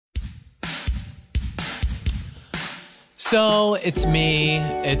So it's me,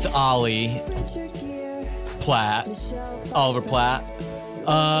 it's Ollie Platt, Oliver Platt.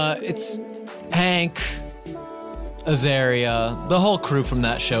 It's Hank Azaria, the whole crew from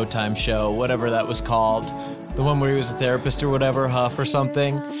that Showtime show, whatever that was called. The one where he was a therapist or whatever, Huff or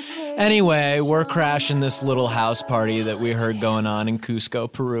something. Anyway, we're crashing this little house party that we heard going on in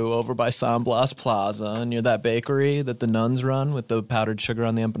Cusco, Peru, over by San Blas Plaza, near that bakery that the nuns run with the powdered sugar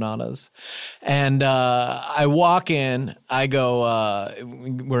on the empanadas. And I walk in, I go,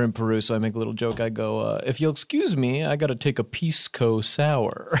 we're in Peru, so I make a little joke. I go, if you'll excuse me, I got to take a Pisco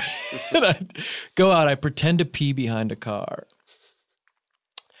sour. And I go out, I pretend to pee behind a car.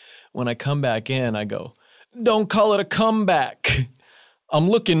 When I come back in, I go, don't call it a comeback. I'm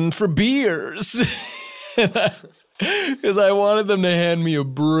looking for beers. Because I wanted them to hand me a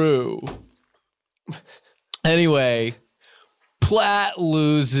brew. Anyway, Platt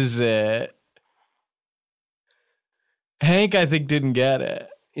loses it. Hank, I think, didn't get it.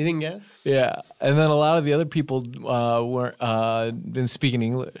 You didn't get it? Yeah. And then a lot of the other people weren't been speaking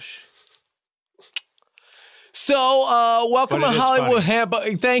English. So, welcome to Hollywood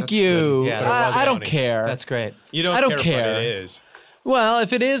Handbook. Thank you. Yeah, I don't care. That's great. You don't care what it is. Well,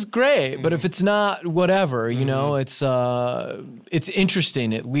 if it is, great. But if it's not, whatever. You know, it's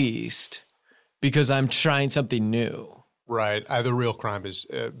interesting at least because I'm trying something new. Right. The real crime is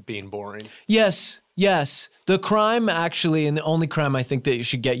being boring. Yes. The crime actually, and the only crime I think that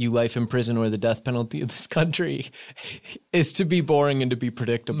should get you life in prison or the death penalty in this country is to be boring and to be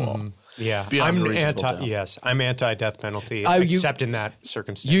predictable. Yeah. Beyond a reasonable doubt. I'm anti-death penalty, except in that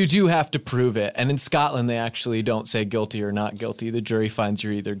circumstance. You do have to prove it. And in Scotland, they actually don't say guilty or not guilty. The jury finds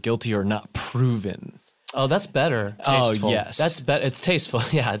you're either guilty or not proven. Oh, that's better. Tasteful. Oh, yes. That's better. It's tasteful.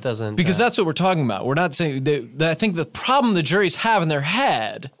 Yeah, it doesn't. Because that's what we're talking about. We're not saying I think the problem the juries have in their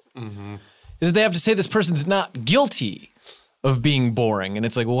head is that they have to say this person's not guilty of being boring. And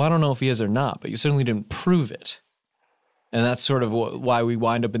it's like, well, I don't know if he is or not, but you certainly didn't prove it. And that's sort of why we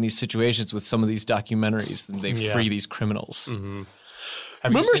wind up in these situations with some of these documentaries. They free these criminals. Mm-hmm.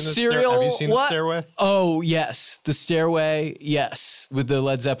 Remember Serial? Have you seen The Stairway? Oh, yes. The Stairway, yes. With the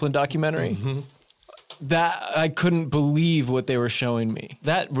Led Zeppelin documentary. That, I couldn't believe what they were showing me.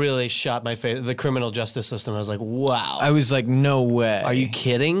 That really shot my face. The criminal justice system, I was like, wow. I was like, no way. Are you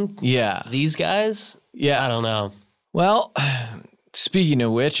kidding? Yeah. These guys? Yeah. I don't know. Well, speaking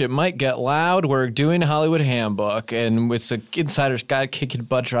of which, it might get loud. We're doing Hollywood Handbook, and it's an insider's guide, kicking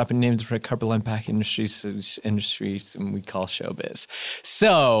butt, dropping names for carpet line packing industries, and we call showbiz.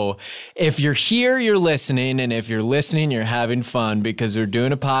 So, if you're here, you're listening, and if you're listening, you're having fun because we're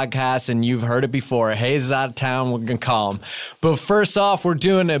doing a podcast, and you've heard it before. Hayes is out of town, we're gonna call him. But first off, we're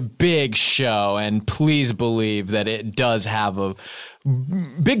doing a big show, and please believe that it does have a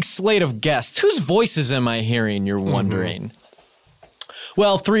big slate of guests. Whose voices am I hearing, you're wondering?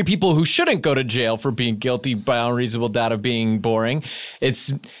 Well, 3 people who shouldn't go to jail for being guilty by unreasonable doubt of being boring.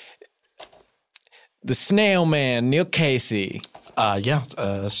 It's the Snail Man, Neil Casey.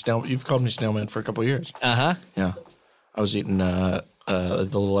 Snail. You've called me Snail Man for a couple of years. Uh-huh. Yeah. I was eating the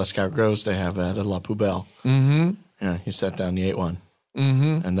little escargots they have at La Poubelle. Mm-hmm. Yeah, you sat down, you ate one.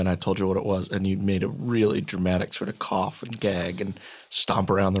 Mm-hmm. And then I told you what it was, and you made a really dramatic sort of cough and gag and stomp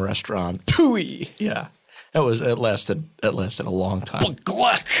around the restaurant. Tooey. Yeah. It lasted a long time.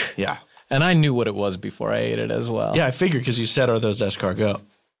 Gluck. Yeah. And I knew what it was before I ate it as well. Yeah, I figured because you said, are those escargot?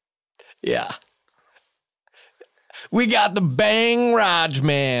 Yeah. We got the Bang Raj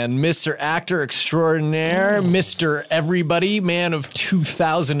Man, Mr. Actor Extraordinaire, Mr. Everybody, man of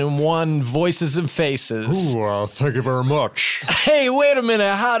 2001 Voices and Faces. Ooh, thank you very much. Hey, wait a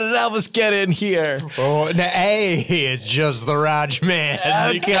minute. How did Elvis get in here? Oh, hey, it's just the Raj Man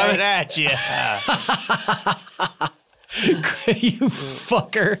coming at you. You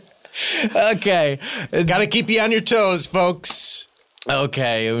fucker. Okay. Gotta keep you on your toes, folks.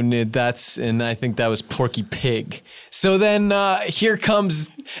 Okay, and I think that was Porky Pig. So then here comes,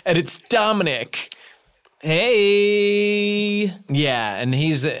 and it's Dominic. Hey. Yeah, and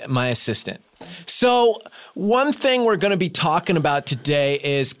he's my assistant. So one thing we're going to be talking about today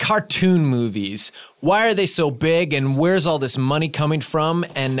is cartoon movies. Why are they so big, and where's all this money coming from,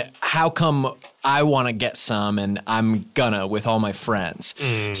 and how come I want to get some, and I'm gonna with all my friends.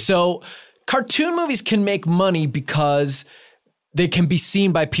 So cartoon movies can make money because they can be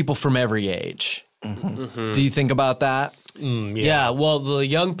seen by people from every age. Do you think about that? Yeah, well, the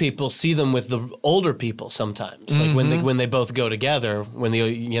young people see them with the older people sometimes, like when they both go together. When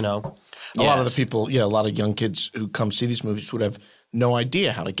A lot of the people, a lot of young kids who come see these movies would have no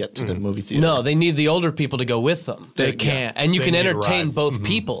idea how to get to the movie theater. No, they need the older people to go with them. They can't. And you They can need a entertain ride. both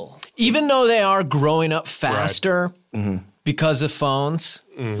people. Even though they are growing up faster, because of phones.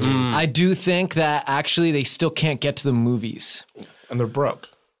 I do think that actually they still can't get to the movies. And they're broke.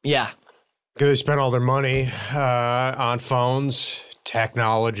 Yeah. Because they spend all their money on phones,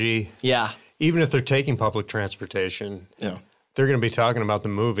 technology. Yeah. Even if they're taking public transportation, Yeah. they're going to be talking about the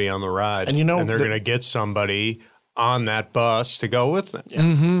movie on the ride. And they're going to get somebody on that bus to go with them. Yeah.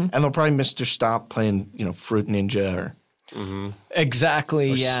 And they'll probably miss their stop playing, Fruit Ninja or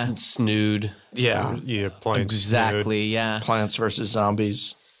Exactly. Yeah. Snood. yeah, Playing Exactly. Yeah. Plants vs.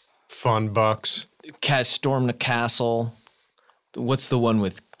 Zombies. Fun bucks. Storm the Castle. What's the one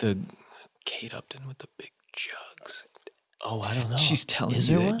with the Kate Upton with the big jugs? Oh, I don't know. She's telling Is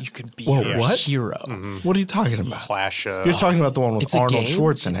you there that one? you could be Whoa, her what? hero. What are you talking about? Flash. You're talking about the one with It's a Arnold game?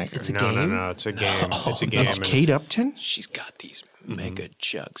 Schwarzenegger. It's a no, game? no, it's a game. It's a game. It's and Kate Upton? She's got these mega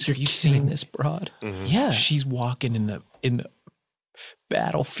jugs. Have you seen this broad? Yeah. She's walking in the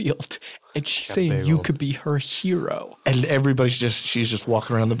battlefield, and she's Got saying big you old- could be her hero. And she's just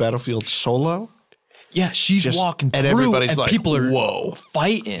walking around the battlefield solo? Yeah, she's Just- walking and through, everybody's and like, people are "Whoa."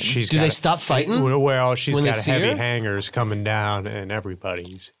 fighting. She's Do got they stop fighting? Well, she's when they got see heavy her? hangers coming down, and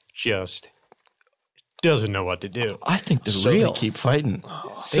everybody's just doesn't know what to do. I think they're So real. they keep fighting.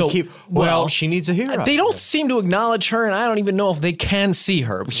 So, Well, she needs a hero. they don't seem to acknowledge her, and I don't even know if they can see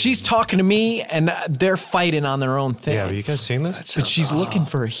her. She's talking to me, and they're fighting on their own thing. Yeah, have you guys seen this? But she's looking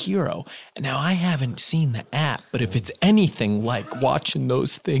for a hero. And now I haven't seen the app, but if it's anything like watching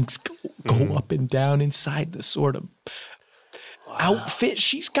those things go up and down inside the sort of outfit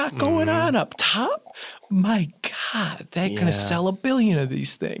she's got going on up top, my God, they're going to sell 1 billion of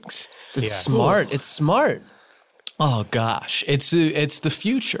these things. It's Yeah. smart. It's smart. Oh gosh, it's the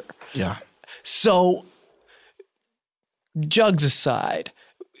future. Yeah. So, jugs aside,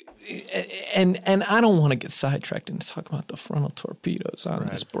 and I don't want to get sidetracked into talking about the frontal torpedoes on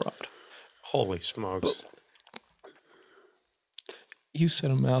this broad. Holy smokes. You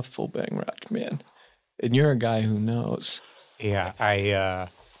said a mouthful, Bang Raj, man, and you're a guy who knows. Yeah, I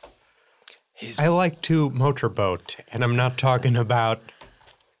like to motorboat, and I'm not talking about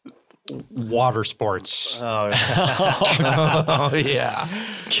water sports. Oh, yeah.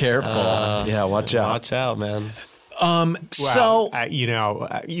 Careful. Yeah, watch out. Watch out, man. So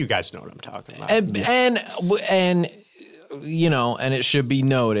you guys know what I'm talking about. and and it should be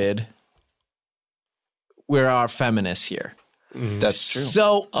noted, we're our feminists here. That's true.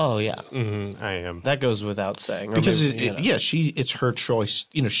 So Oh, yeah. I am. That goes without saying. Or Because maybe, it's her choice.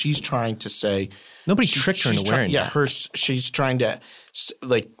 She's trying to say nobody tricked her into wearing that. she's trying to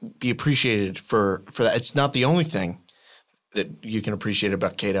be appreciated for that. It's not the only thing that you can appreciate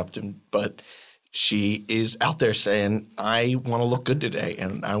about Kate Upton, but she is out there saying, I want to look good today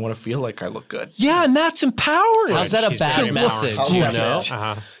and I want to feel like I look good. Yeah, and that's empowering. How's that a She's bad very message? How's You that know,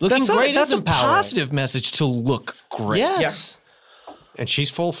 bad? looking That's not- great that's is a empowering. positive message to look great. Yes. And she's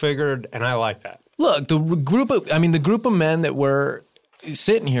full figured, and I like that. Look, the group of men that we're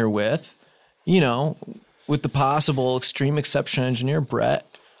sitting here with, with the possible extreme exception engineer Brett,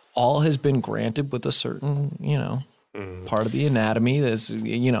 all has been granted with a certain, part of the anatomy that's,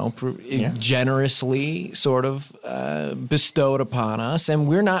 generously sort of bestowed upon us, and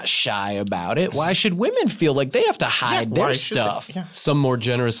we're not shy about it. Why should women feel like they have to hide their stuff? Some more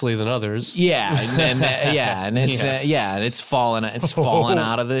generously than others. Yeah, and it's falling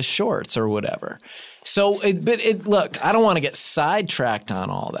out of the shorts or whatever. So, look, I don't want to get sidetracked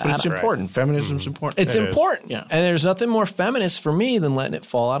on all that. But it's important. Feminism's important. It's important. Yeah. And there's nothing more feminist for me than letting it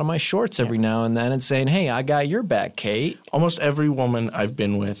fall out of my shorts every now and then and saying, hey, I got your back, Kate. Almost every woman I've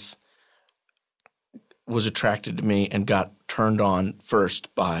been with was attracted to me and got turned on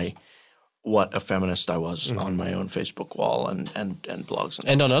first by what a feminist I was on my own Facebook wall and blogs.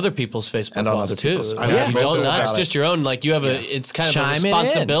 And on other people's Facebook And on walls other too. people's. I Like, mean, you we don't, both not about just it. your own. Like you have it's kind of a Chiming in.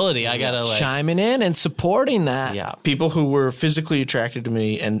 responsibility. I gotta Chiming in and supporting that. yeah. People who were physically attracted to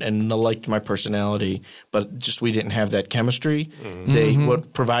me and liked my personality, but just we didn't have that chemistry. They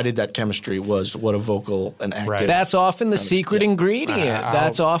what provided that chemistry was what a vocal and active. Right. That's often the secret ingredient.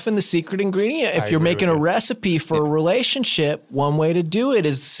 That's often the secret ingredient. If you're agree making with a you. recipe for a relationship, one way to do it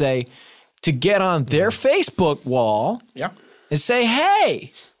is to say, to get on their Facebook wall Yeah. and say,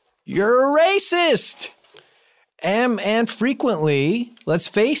 hey, you're a racist. And frequently, let's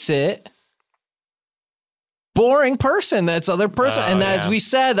face it, boring person. That's other person. And as we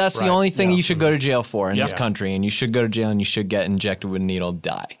said, that's the Right. only thing you should go to jail for in this Yeah. country. And you should go to jail and you should get injected with a needle and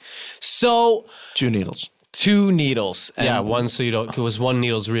die. So 2 needles. 2 needles. And Yeah, one so you don't because one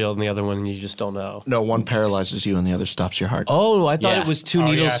needle's real and the other one you just don't know. No, one paralyzes you and the other stops your heart. Oh, I thought Yeah. it was 2 Oh,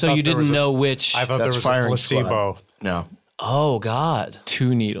 yeah, needles, I so thought you there was didn't a- know which. I thought That's there was a firing placebo. No. Oh God.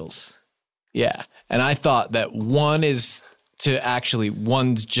 2 needles. Yeah. And I thought that one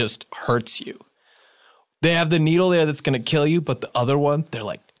just hurts you. They have the needle there that's going to kill you, but the other one, they're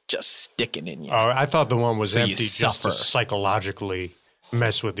like just sticking in you. Oh, I thought the one was So you empty just suffer. to psychologically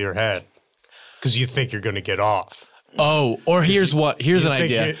mess with your head because you think you're going to get off. Oh, or here's an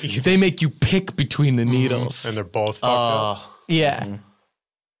idea. They make you pick between the needles. And they're both fucked up. Yeah.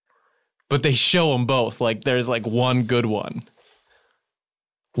 But they show them both. Like there's like one good one.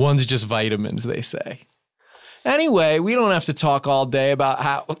 One's just vitamins, they say. Anyway, we don't have to talk all day about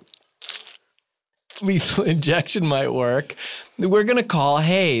how lethal injection might work. We're going to call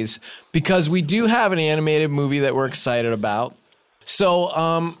Hayes because we do have an animated movie that we're excited about.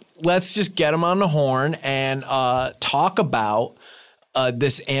 So let's just get him on the horn and talk about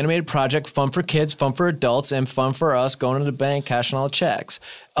this animated project, fun for kids, fun for adults, and fun for us going to the bank, cashing all the checks.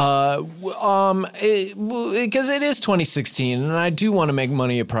 Because it is 2016, and I do want to make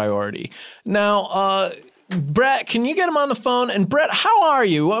money a priority. Now, Brett, can you get him on the phone? And Brett, how are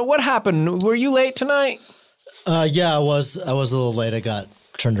you? What happened? Were you late tonight? Yeah, I was a little late. I got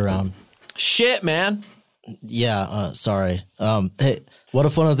turned around. Shit, man. Yeah, sorry. Hey, what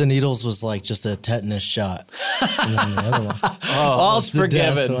if one of the needles was like just a tetanus shot? And then the other one. All's the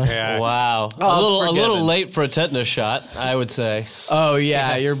death forgiven. one. Yeah. Wow. Oh, A little late for a tetanus shot, I would say. Oh,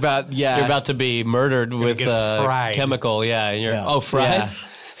 yeah, you're about to be murdered with get fried. chemical. Yeah. And you're, Yeah. Oh, fried? Yeah.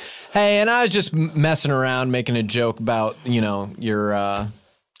 Hey, and I was just messing around, making a joke about, your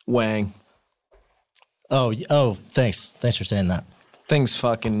Wang. Oh, thanks. Thanks for saying that. Things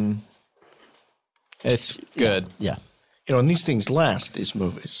fucking... It's good. Yeah. And these things last, these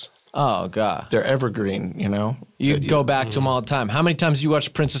movies. Oh, God. They're evergreen, You go back to them all the time. How many times you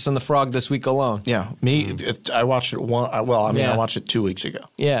watched Princess and the Frog this week alone? Yeah, I watched it I watched it 2 weeks ago.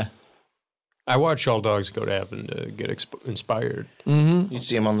 Yeah. I watch All Dogs Go to Heaven to get inspired. You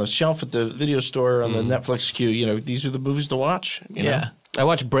see them on the shelf at the video store on the Netflix queue. These are the movies to watch. You know? Yeah. I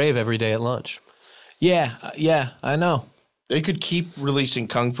watch Brave every day at lunch. Yeah, I know. They could keep releasing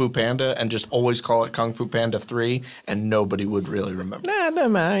Kung Fu Panda and just always call it Kung Fu Panda 3, and nobody would really remember. Nah, it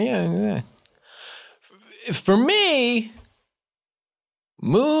doesn't matter. Yeah. For me,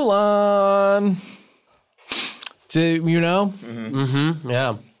 Mulan.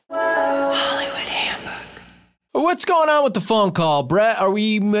 Yeah. What's going on with the phone call, Brett? Are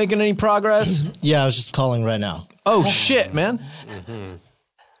we making any progress? Yeah, I was just calling right now. Oh, shit, man. I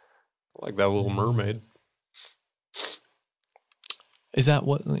like that Little Mermaid. Is that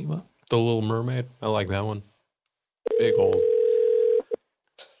what? The Little Mermaid. I like that one. Big old.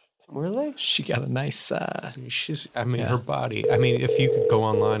 Really? She got a nice... her body. If you could go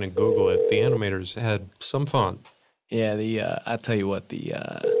online and Google it, the animators had some fun. Yeah, I'll tell you what, the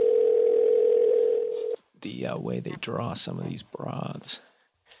way they draw some of these broads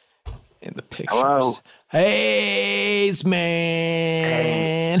in the pictures. Hello? Hey,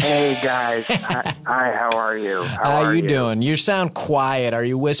 man. Hey guys. Hi, how are you? How you doing? You sound quiet. Are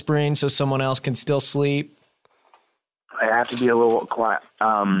you whispering so someone else can still sleep? I have to be a little quiet.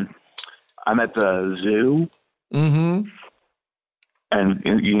 I'm at the zoo. Mm-hmm. And,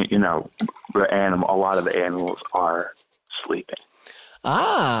 a lot of the animals are sleeping.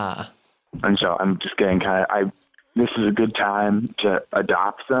 Ah. And so I'm just getting this is a good time to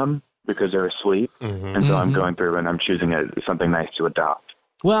adopt them because they're asleep. And so I'm going through and I'm choosing something nice to adopt.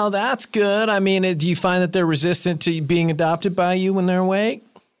 Well, that's good. Do you find that they're resistant to being adopted by you when they're awake?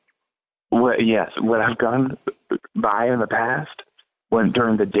 Yes. What I've gone by in the past,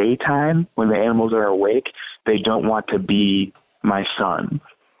 during the daytime, when the animals are awake, they don't want to be my son.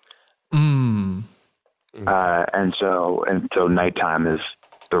 And so nighttime is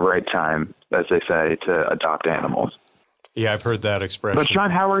the right time, as they say, to adopt animals. Yeah, I've heard that expression. But Sean,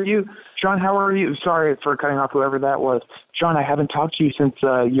 how are you? Sorry for cutting off whoever that was. Sean, I haven't talked to you since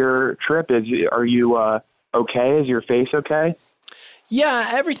your trip. Are you okay? Is your face okay?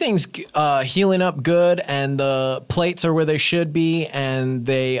 Yeah, everything's healing up good, and the plates are where they should be, and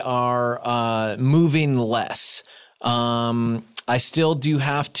they are moving less. I still do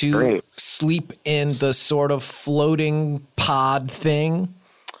have to sleep in the sort of floating pod thing,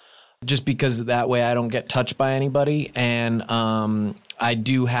 just because that way I don't get touched by anybody, and I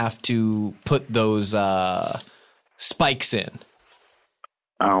do have to put those spikes in.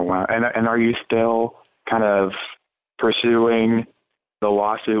 Oh, wow. And are you still kind of pursuing the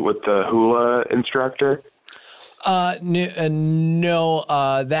lawsuit with the hula instructor? No,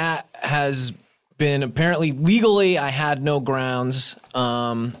 that has been apparently legally. I had no grounds,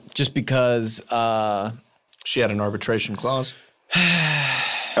 just because She had an arbitration clause.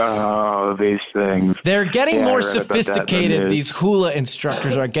 Oh, these things. They're getting Yeah, I more read about that in the sophisticated. news. These hula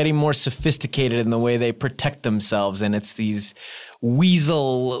instructors are getting more sophisticated in the way they protect themselves, and it's these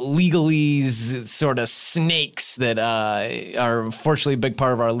weasel legalese sort of snakes that are unfortunately a big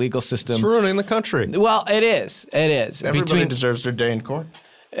part of our legal It's system. ruining the country. Well, it is. It is. Everybody deserves their day in court.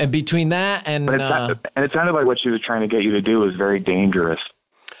 Between that and But and it sounded like what she was trying to get you to do was very dangerous.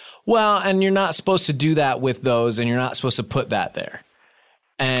 well, and you're not supposed to do that with those, and you're not supposed to put that there.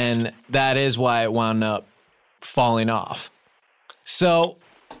 And that is why it wound up falling off. So,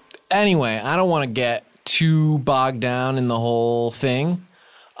 anyway, I don't want to get too bogged down in the whole thing.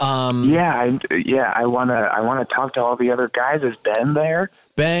 I want to talk to all the other guys. Is Ben there?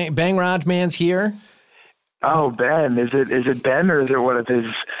 Bang Raj Man's here. Oh, Ben. Is it Ben or is it one of his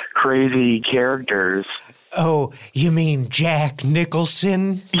crazy characters? Oh, you mean Jack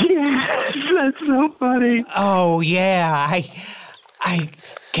Nicholson? Yes, that's so funny. Oh, yeah. I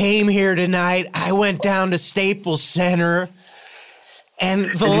came here tonight. I went down to Staples Center,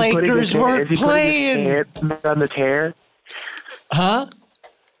 and the Lakers weren't playing. Is he putting his hand on his hair? Huh?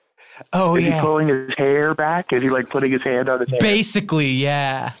 Oh, Is he yeah. pulling his hair back? Is he like putting his hand on his hair? Basically,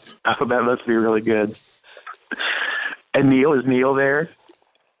 yeah. Oh, that must be really good. And Neil, is Neil there?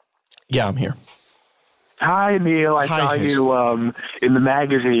 Yeah, I'm here. Hi, Neil. I Hi, saw Hayes. you in the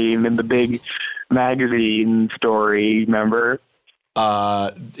magazine, in the big magazine story, remember?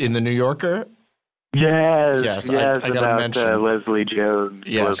 In the New Yorker, Yes, Yes, I yes, gotta about mention- Leslie Jones.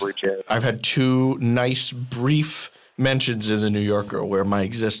 yes, Leslie Jones. I've had two nice brief mentions in the New Yorker where my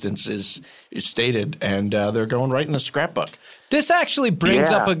existence is stated, and they're going right in the scrapbook. This actually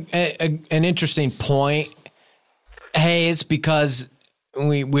brings Yeah. up an interesting point, Hayes, because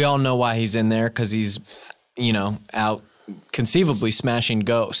we all know why he's in there, because he's, out conceivably smashing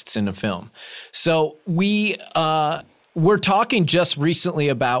ghosts in a film. So we're talking just recently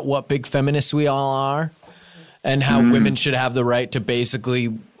about what big feminists we all are and how women should have the right to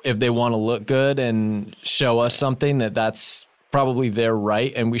basically, if they want to look good and show us something, that's probably their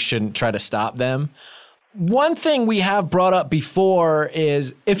right and we shouldn't try to stop them. One thing we have brought up before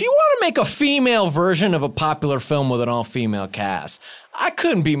is if you want to make a female version of a popular film with an all-female cast, I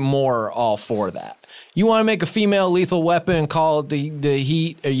couldn't be more all for that. You want to make a female Lethal Weapon and call it the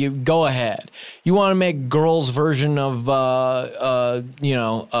Heat, or you go ahead. You want to make girls' version of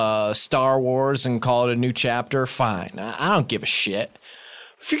Star Wars and call it a new chapter, fine. I don't give a shit.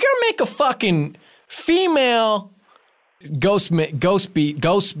 If you're gonna make a fucking female Ghost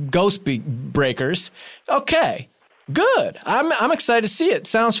Breakers, okay, good. I'm excited to see it.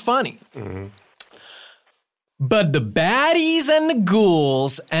 Sounds funny. Mm-hmm. But the baddies and the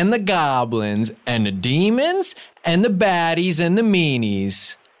ghouls and the goblins and the demons and the baddies and the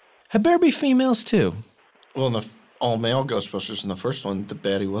meanies had better be females too. Well, in the all-male Ghostbusters in the first one, the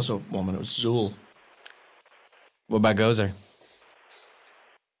baddie was a woman. It was Zool. What about Gozer?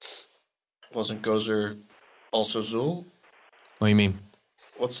 Wasn't Gozer also Zool? What do you mean?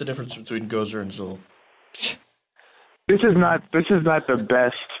 What's the difference between Gozer and Zool? This is not the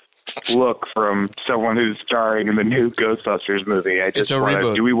best look from someone who's starring in the new Ghostbusters movie. It's a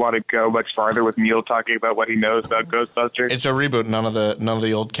reboot. Do we want to go much farther with Neil talking about what he knows about Ghostbusters? It's a reboot. None of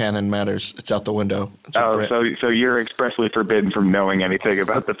the old canon matters. It's out the window. It's a Oh, Brit. so you're expressly forbidden from knowing anything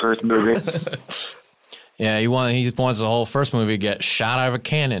about the first movie. Yeah, he wants the whole first movie to get shot out of a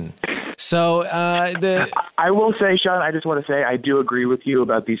cannon. So I will say, Sean, I just want to say I do agree with you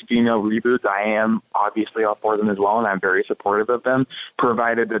about these female reboots. I am obviously all for them as well, and I'm very supportive of them,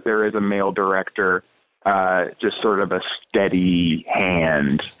 provided that there is a male director, just sort of a steady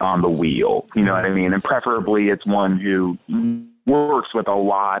hand on the wheel. You know what I mean? And preferably it's one who works with a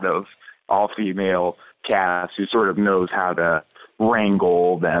lot of all-female casts, who sort of knows how to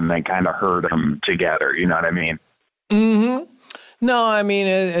wrangle them and kind of herd them together. You know what I mean? Mm-hmm. No, I mean,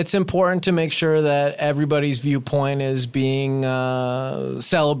 it's important to make sure that everybody's viewpoint is being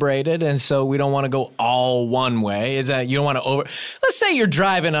celebrated. And so we don't want to go all one way. Is that you don't want to let's say you're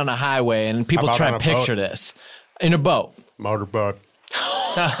driving on a highway and people How about try on to a picture boat? this in a boat. Motorboat.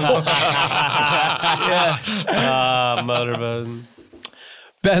 Motorboat.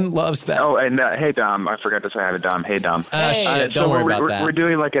 Ben loves that. Oh, and hey, Dom, I forgot to say hi to Dom. Hey, Dom. Shit, don't worry about that. We're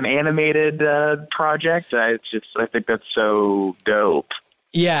doing like an animated project. I think that's so dope.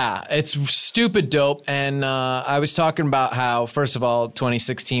 Yeah, it's stupid dope. And I was talking about how, first of all,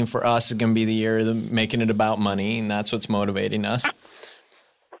 2016 for us is going to be the year of making it about money, and that's what's motivating us.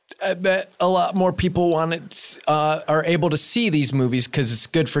 I bet a lot more people are able to see these movies because it's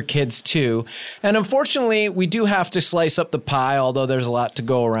good for kids too. And unfortunately, we do have to slice up the pie, although there's a lot to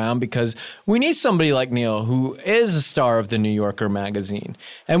go around, because we need somebody like Neil, who is a star of the New Yorker magazine.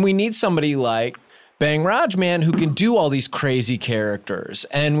 And we need somebody like Bang Rajman, who can do all these crazy characters.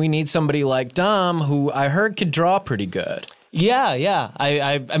 And we need somebody like Dom, who I heard could draw pretty good. Yeah.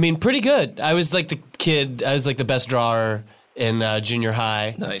 I mean, pretty good. I was like the best drawer in junior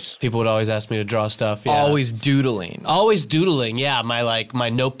high. Nice. People would always ask me to draw stuff. Yeah. Always doodling. Yeah. My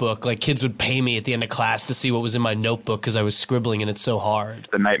notebook. Like, kids would pay me at the end of class to see what was in my notebook because I was scribbling and it's so hard.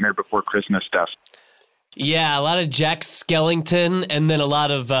 The Nightmare Before Christmas stuff. Yeah, a lot of Jack Skellington, and then a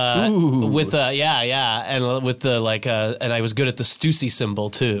lot of and with the and I was good at the Stussy symbol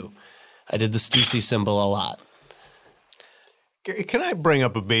too. I did the Stussy symbol a lot. Can I bring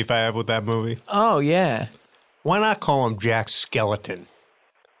up a beef I have with that movie? Oh, yeah. Why not call him Jack Skeleton?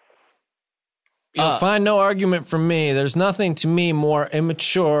 You'll find no argument from me. There's nothing to me more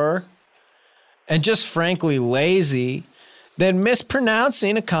immature and just frankly lazy than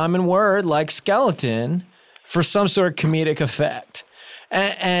mispronouncing a common word like skeleton for some sort of comedic effect.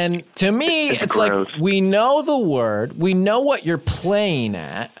 And to me, it's like, we know the word. We know what you're playing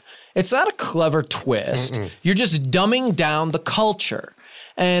at. It's not a clever twist. You're just dumbing down the culture.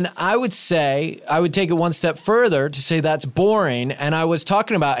 And I would take it one step further to say that's boring. And I was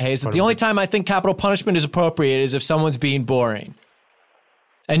talking about, Hayes, that the only time I think capital punishment is appropriate is if someone's being boring.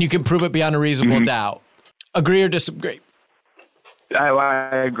 And you can prove it beyond a reasonable doubt. Agree or disagree?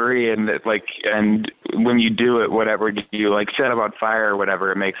 I agree, and when you do it, whatever you like, set them on fire or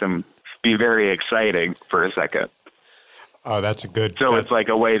whatever, it makes them be very exciting for a second. Oh, that's a good. So it's like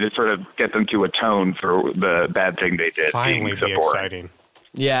a way to sort of get them to atone for the bad thing they did. Finally, be exciting.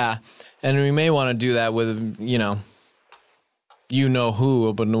 Yeah, and we may want to do that with who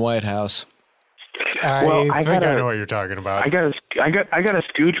up in the White House. I think I know what you're talking about. I got a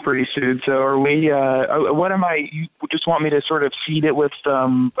scooch pretty soon. So are we? What am I? You just want me to sort of seed it with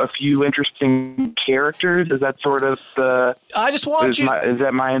a few interesting characters? Is that sort of the? I just want you. Is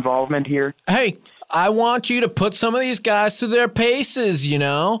that my involvement here? Hey, I want you to put some of these guys through their paces.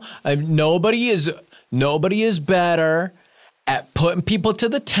 Nobody is better at putting people to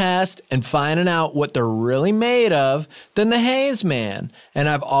the test and finding out what they're really made of than the Hayes man. And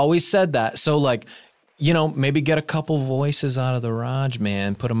I've always said that. So maybe get a couple voices out of the Raj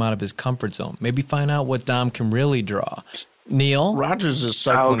man, put him out of his comfort zone. Maybe find out what Dom can really draw. Neil? Rogers is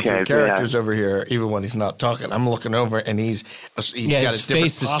cycling through characters over here, even when he's not talking. I'm looking over, and he's got his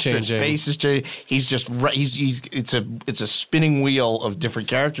face is changing. His face is changing. He's just it's a spinning wheel of different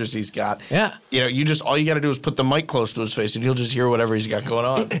characters he's got. Yeah. All you got to do is put the mic close to his face, and you'll just hear whatever he's got going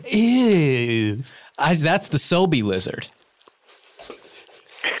on. Ew. That's the Sobe lizard.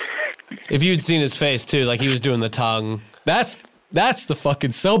 If you'd seen his face too, like he was doing the tongue. That's the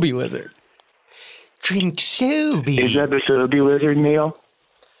fucking Sobe lizard. Drink Sobe. Is that the Sobe lizard, Neil?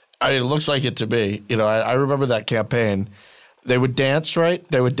 It looks like it to me. I remember that campaign. They would dance, right?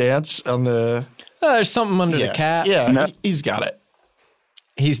 They would dance on the. There's something under the cap. Yeah, he's got it.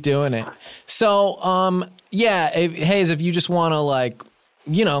 He's doing it. So, Hayes, if you just want to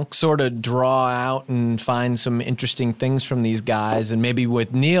sort of draw out and find some interesting things from these guys, and maybe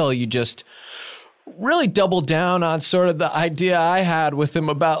with Neil, you just really double down on sort of the idea I had with him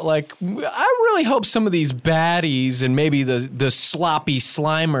about I really hope some of these baddies and maybe the sloppy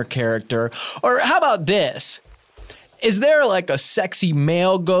Slimer character, or how about this? Is there a sexy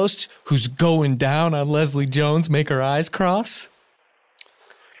male ghost who's going down on Leslie Jones, make her eyes cross?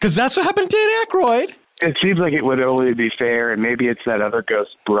 Because that's what happened to Dan Aykroyd. It seems like it would only be fair, and maybe it's that other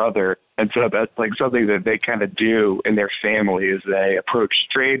ghost's brother. And so that's something that they kind of do in their family is they approach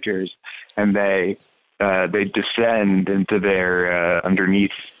strangers and they descend into their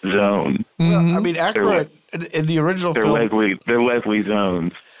underneath zone. Well, I mean, Aykroyd in the original film, they're Leslie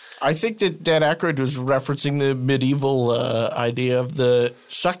zones. I think that Dan Aykroyd was referencing the medieval idea of the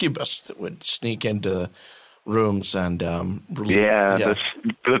succubus that would sneak into rooms and the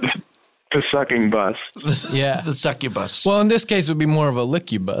sucking bus. The succubus. Well, in this case, it would be more of a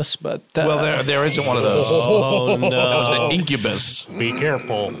licubus, but there isn't one of those. Oh no, that was an incubus. Be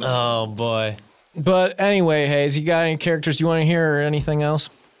careful. Oh boy. But anyway, Hayes, you got any characters you want to hear or anything else?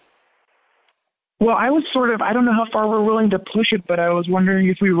 Well, I was I don't know how far we're willing to push it, but I was wondering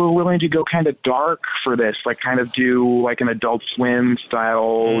if we were willing to go kind of dark for this, kind of do an Adult Swim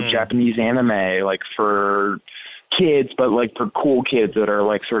style Japanese anime, for kids, but for cool kids that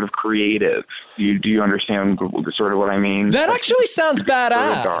are sort of creative. Do you understand sort of what I mean? That actually sounds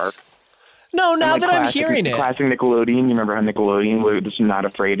badass. Dark. No, now And, like, that I'm classic- hearing it. Classic Nickelodeon. You remember how Nickelodeon was just not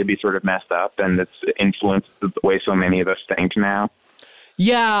afraid to be sort of messed up, and it's influenced the way so many of us think now.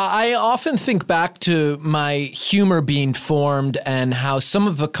 Yeah, I often think back to my humor being formed and how some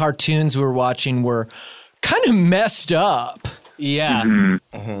of the cartoons we were watching were kind of messed up. Yeah.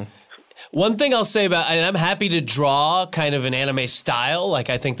 Mm-hmm. One thing I'll say about, and I'm happy to draw kind of an anime style. Like,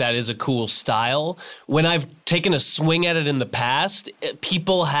 I think that is a cool style. When I've taken a swing at it in the past,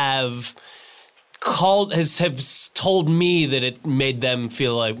 people have told me that it made them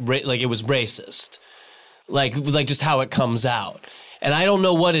feel like it was racist. Like just how it comes out. And I don't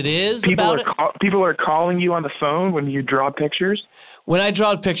know what it is about it. People are calling you on the phone when you draw pictures. When I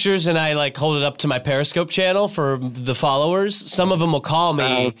draw pictures and I like hold it up to my Periscope channel for the followers, some of them will call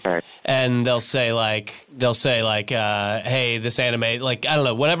me and they'll say like, hey, this anime, like, I don't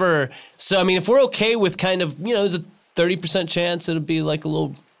know, whatever. So, I mean, if we're okay with kind of, there's a 30% chance it'll be like a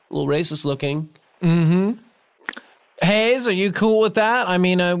little racist looking. Mm-hmm. Hayes, are you cool with that? I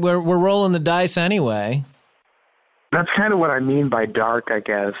mean, we're rolling the dice anyway. That's kind of what I mean by dark, I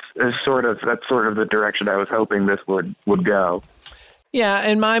guess. That's sort of the direction I was hoping this would go. Yeah,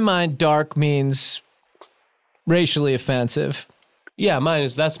 in my mind, dark means racially offensive. Yeah,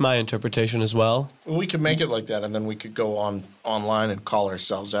 that's my interpretation as well. We could make it like that, and then we could go online and call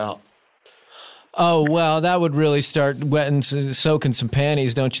ourselves out. Oh, well, that would really start soaking some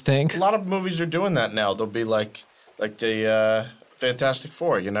panties, don't you think? A lot of movies are doing that now. They'll be like the Fantastic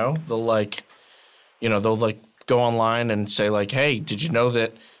Four, They'll they'll go online and say like, hey, did you know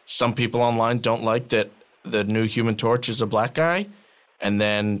that some people online don't like that the new Human Torch is a black guy? And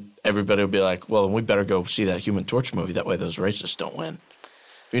then everybody will be like, well, we better go see that Human Torch movie. That way those racists don't win.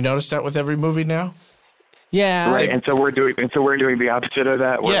 Have you noticed that with every movie now? Yeah. Right, and so we're doing the opposite of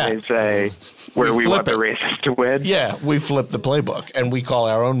that, where they say where we want the racist to win. Yeah, we flip the playbook, and we call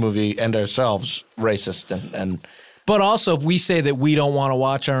our own movie and ourselves racist. And But also, if we say that we don't want to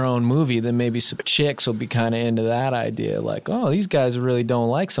watch our own movie, then maybe some chicks will be kind of into that idea. Like, oh, these guys really don't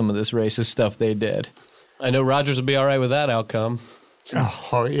like some of this racist stuff they did. I know Rogers will be all right with that outcome.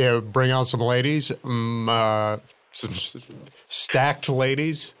 Oh, yeah, bring out some ladies, some stacked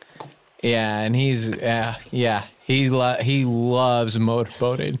ladies. Yeah, and he loves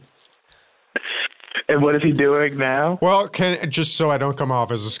motorboating. And what is he doing now? Well, just so I don't come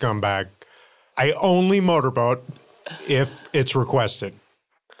off as a scumbag, I only motorboat if it's requested.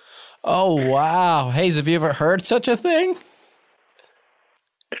 Oh, wow. Hayes, have you ever heard such a thing?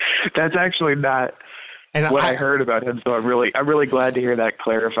 That's actually not what I heard about him, so I'm really glad to hear that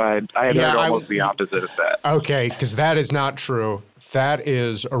clarified. I had heard almost the opposite of that. Okay, because that is not true. That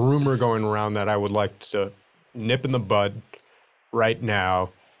is a rumor going around that I would like to nip in the bud right now.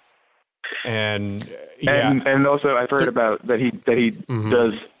 And and also I've heard about that he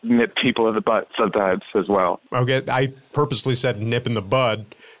does nip people in the butt sometimes as well. Okay, I purposely said nip in the bud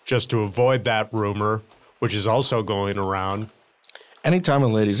just to avoid that rumor, which is also going around. anytime a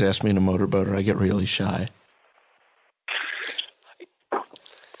lady's asked me to motorboat her, I get really shy.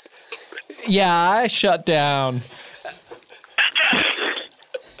 Yeah, I shut down.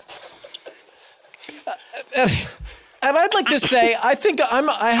 And I'd like to say, I think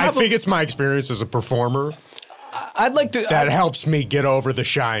it's my experience as a performer. I'd like to. That helps me get over the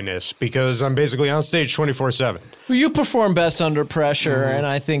shyness because I'm basically on stage 24/7. You perform best under pressure, and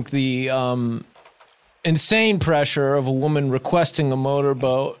I think the insane pressure of a woman requesting a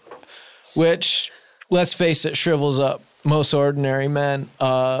motorboat, which, let's face it, shrivels up most ordinary men.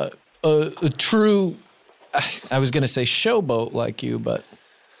 A true, I was going to say showboat like you, but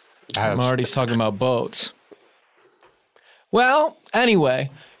I'm already talking about boats. Well, anyway,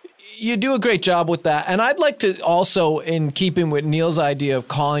 you do a great job with that. And I'd like to also, in keeping with Neil's idea of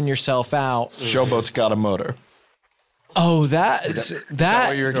calling yourself out. Showboat's got a motor. Oh, that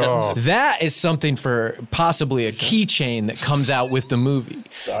what you're getting to? That is something for possibly a keychain that comes out with the movie.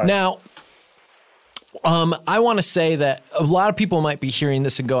 Sorry. Now, I want to say that a lot of people might be hearing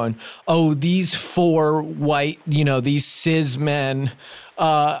this and going, oh, these four white, these cis men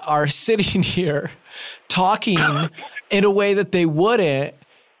are sitting here talking in a way that they wouldn't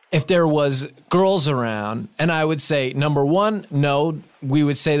if there was girls around. And I would say, number one, no, we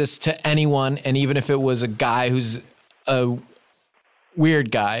would say this to anyone. And even if it was a guy who's a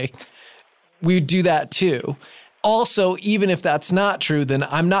weird guy, we'd do that too. Also, even if that's not true, then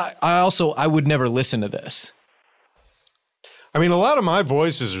I would never listen to this. I mean, a lot of my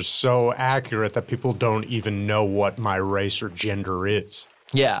voices are so accurate that people don't even know what my race or gender is.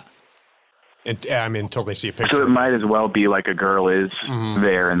 Yeah. until they see a picture. So it might as well be like a girl is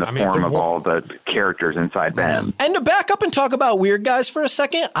there in the form of all the characters inside Ben. And to back up and talk about weird guys for a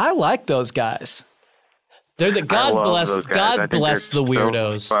second, I like those guys. They're the I love God those guys. I God think bless the they're so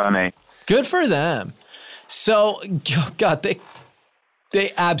weirdos. funny. Good for them. So, God,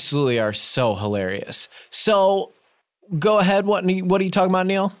 they absolutely are so hilarious. So, go ahead. What are you talking about,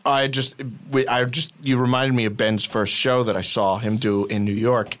 Neil? You reminded me of Ben's first show that I saw him do in New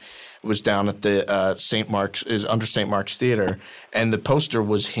York. It was down at the St. Mark's Theater, and the poster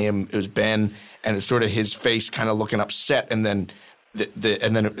was him. It was Ben, and it's sort of his face kind of looking upset, and then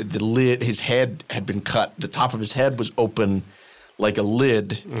the lid. His head had been cut. The top of his head was open like a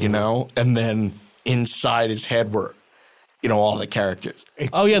lid, and then inside his head were, all the characters.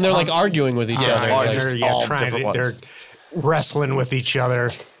 Oh yeah, and they're like arguing with each other. They're wrestling with each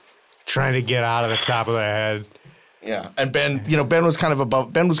other, trying to get out of the top of their head. Yeah, and Ben, Ben was kind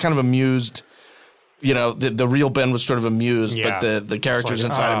of amused. The real Ben was sort of amused, but the characters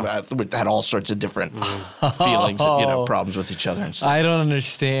inside him had all sorts of different feelings, problems with each other and stuff. I don't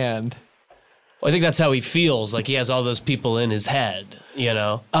understand. Well, I think that's how he feels. Like he has all those people in his head,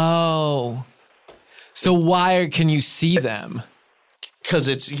 Oh. So why can you see them? Because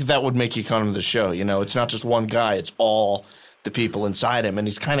that would make you come to the show. It's not just one guy; it's all the people inside him, and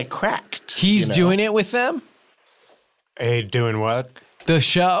he's kind of cracked. He's doing it with them. Hey, doing what? The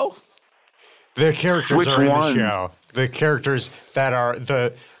show. The characters Which are in one? the show. The characters that are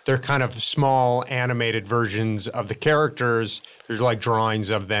they're kind of small animated versions of the characters. There's like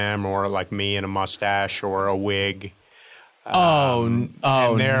drawings of them, or like me in a mustache or a wig. And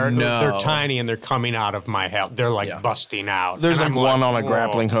they're tiny and they're coming out of my head. They're like busting out. There's And like I'm one on a whoa.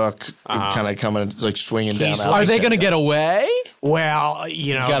 grappling hook, kind of coming, like swinging down. Are they going to get away? Well,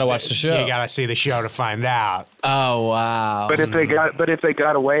 you gotta watch the show. You gotta see the show to find out. Oh wow! But if they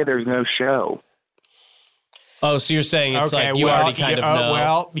got away, there's no show. Oh, so you're saying it's like you already kind of know.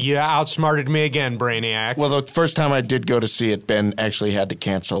 Well, you outsmarted me again, Brainiac. Well, the first time I did go to see it, Ben actually had to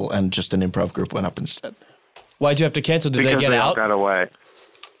cancel, and just an improv group went up instead. Why'd you have to cancel? Did Because they get all out? got away.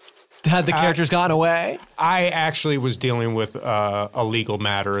 Had the characters gotten away? I actually was dealing with a legal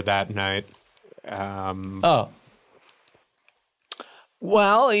matter that night. Oh.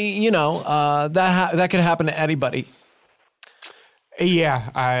 Well, that could happen to anybody. Yeah,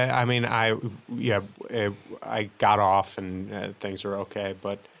 I got off and things are okay,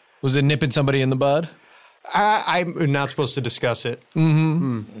 but Was it nipping somebody in the bud? I'm not supposed to discuss it.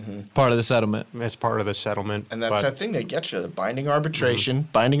 Part of the settlement. As part of the settlement. And that's that thing they get you, the binding arbitration,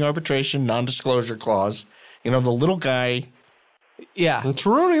 non-disclosure clause. The little guy. Yeah. It's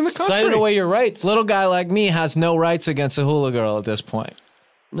ruining the country. Signing away your rights. Little guy like me has no rights against a hula girl at this point.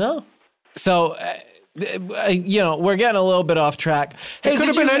 No. So, we're getting a little bit off track. Hey, It could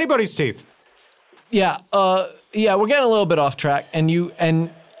have been anybody's teeth. Yeah. We're getting a little bit off track. And you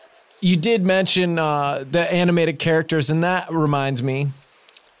did mention the animated characters, and that reminds me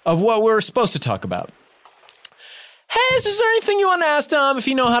of what we're supposed to talk about. Hey, is there anything you want to ask Dom if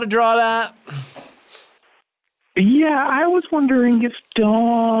you know how to draw that? Yeah, I was wondering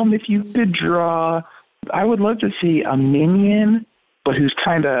if you could draw. I would love to see a minion, but who's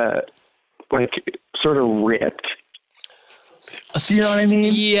kind of like sort of ripped. Do you know what I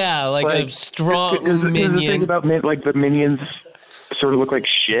mean? Yeah, like a strong minion. The thing about like the minions sort of look like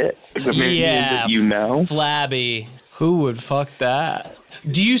shit. Like the minions that you know. Flabby. Who would fuck that?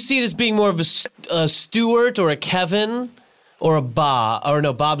 Do you see it as being more of a Stuart or a Kevin or a Bob? Or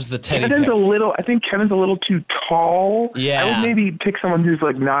no, Bob's the teddy bear. I think Kevin's a little too tall. Yeah. I would maybe pick someone who's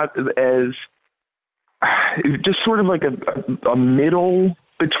like not as, just sort of like a middle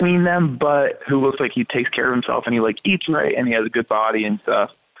between them, but who looks like he takes care of himself and he like eats right and he has a good body and stuff.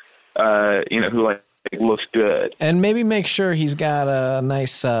 Who like looks good. And maybe make sure he's got a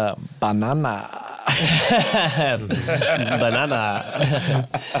nice banana. Banana.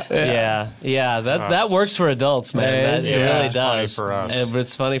 yeah. That works for adults, man. It really does. Funny for us.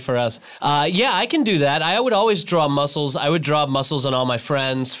 It's funny for us. I can do that. I would always draw muscles. I would draw muscles on all my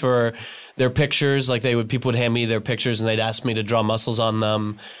friends for their pictures. Like people would hand me their pictures and they'd ask me to draw muscles on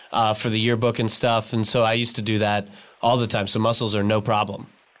them for the yearbook and stuff. And so I used to do that all the time. So muscles are no problem.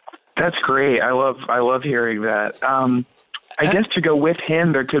 That's great. I love hearing that. I guess to go with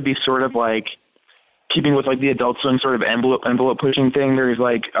him, there could be sort of like keeping with like the Adult Swim sort of envelope pushing thing. There's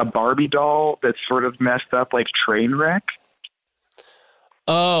like a Barbie doll that's sort of messed up, like Trainwreck.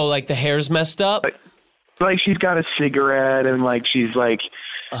 Oh, like the hair's messed up? Like she's got a cigarette and like she's like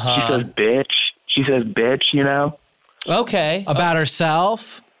she says bitch. She says bitch, Okay. About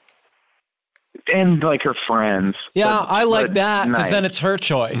herself? And like her friends. Yeah, I like that because nice. then it's her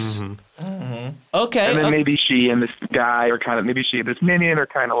choice. Okay. And then maybe she and this guy are kind of, maybe she and this minion are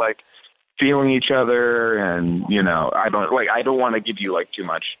kind of like feeling each other. And, you know, I don't want to give you like too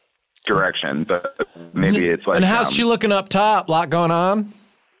much direction, but maybe it's like. And how's she looking up top? Lot going on?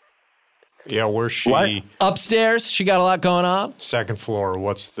 Yeah, where's she? What? Upstairs, she got a lot going on. Second floor.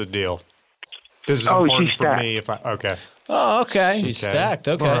 What's the deal? This is Oh, important she's for stacked. me. Okay. Oh, okay. She's stacked.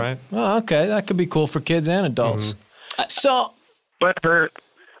 Okay. All right. Oh, okay. That could be cool for kids and adults. So, But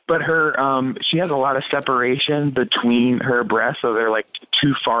she has a lot of separation between her breasts, so they're like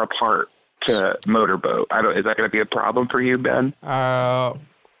too far apart to motorboat. Is that going to be a problem for you, Ben? Well,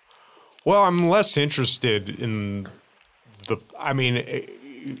 I'm less interested in the. I mean,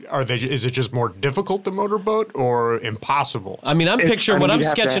 is it just more difficult to motorboat or impossible? I mean, I'm picturing what I'm you'd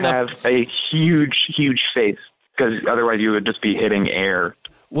sketching have up. to have a huge face, because otherwise you would just be hitting air.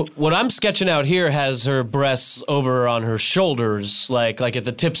 What I'm sketching out here has her breasts over on her shoulders, like at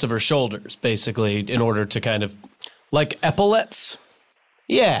the tips of her shoulders, basically, in order to kind of, like epaulets.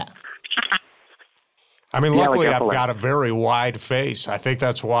 yeah. I mean, Yeah, luckily like I've epaulets. got a very wide face. I think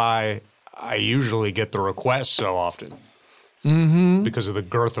that's why I usually get the requests so often. Mm-hmm. Because of the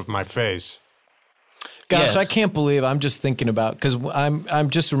girth of my face. Gosh, Yes. I can't believe I'm just thinking about, because I'm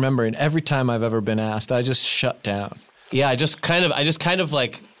just remembering every time I've ever been asked, I just shut down. Yeah, I just kind of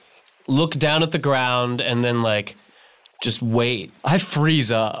like look down at the ground and then like just wait. I freeze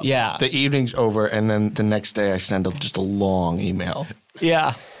up. Yeah. The evening's over, and then the next day I send just a long email.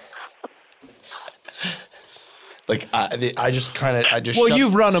 Yeah. Like I just Well, shut-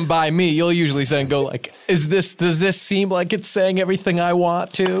 you've run them by me. You'll usually say and go like, does this seem like it's saying everything I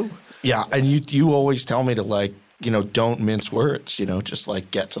want to? Yeah, and you always tell me to, like, you know, don't mince words, you know, just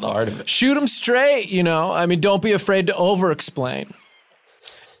like get to the heart of it. Shoot them straight, you know? I mean, don't be afraid to over-explain.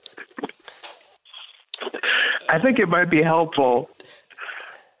 I think it might be helpful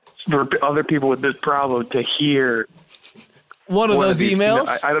for other people with this problem to hear One of one those these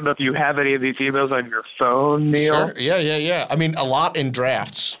emails? I don't know if you have any of these emails on your phone, Neil. Sure. Yeah. I mean, a lot in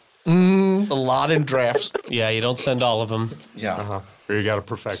drafts. A lot in drafts. Yeah, you don't send all of them. Yeah. Or you got to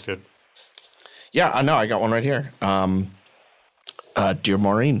perfect it. Yeah, I know. I got one right here. Dear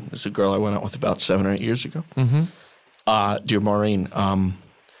Maureen, this is a girl I went out with about 7 or 8 years ago. Dear Maureen, I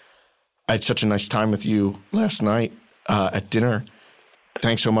had such a nice time with you last night at dinner.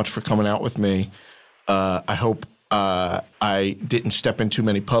 Thanks so much for coming out with me. I hope I didn't step in too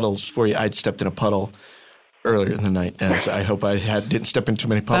many puddles for you. I'd stepped in a puddle earlier in the night, and so I hope I didn't step in too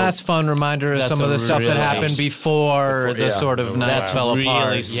many puddles. That's a fun reminder of That's some of a the stuff that really- happened before the yeah. sort of night That's fell really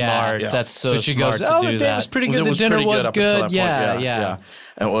apart. smart. Yeah. That's so she smart goes, to oh, do the day that. was pretty good. It The was dinner pretty was up until that good. point. Yeah.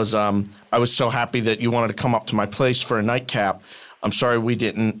 And it was. I was so happy that you wanted to come up to my place for a nightcap. I'm sorry we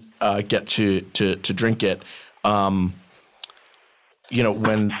didn't get to drink it. You know,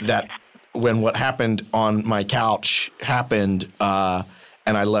 when what happened on my couch happened,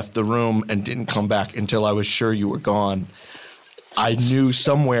 and I left the room and didn't come back until I was sure you were gone, I knew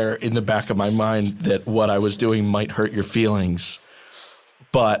somewhere in the back of my mind that what I was doing might hurt your feelings,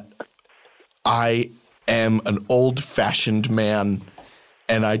 but I am an old-fashioned man,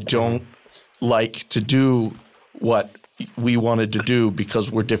 and I don't like to do what we wanted to do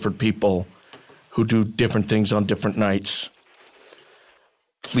because we're different people who do different things on different nights.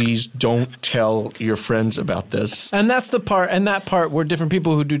 Please don't tell your friends about this. And that's the part, and that part where different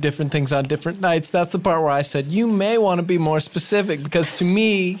people who do different things on different nights, that's the part where I said, you may want to be more specific, because to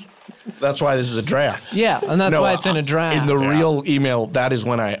me, That's why this is a draft. yeah, and that's why it's in a draft. In the real email, that is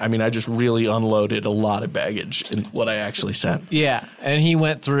when I just really unloaded a lot of baggage in what I actually sent. Yeah, and he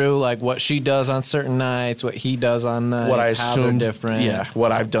went through like what she does on certain nights, what he does on nights, What I how they're assumed, different. yeah,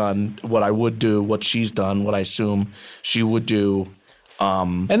 what I've done, what I would do, what she's done, what I assume she would do.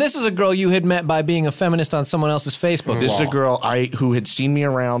 And this is a girl you had met by being a feminist on someone else's Facebook This is wall. a girl who had seen me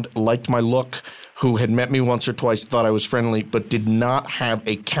around, liked my look, who had met me once or twice, thought I was friendly, but did not have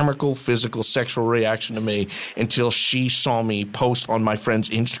a chemical, physical, sexual reaction to me until she saw me post on my friend's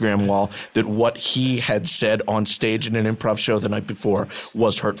Instagram wall that what he had said on stage in an improv show the night before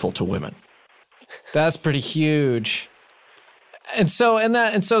was hurtful to women. That's pretty huge. And so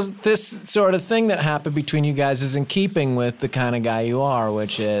this sort of thing that happened between you guys is in keeping with the kind of guy you are,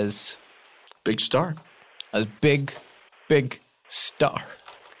 which is Big star. a big, big star.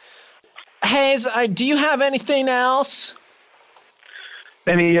 Hayes, do you have anything else?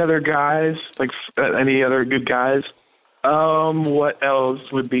 Any other guys? Like any other good guys? What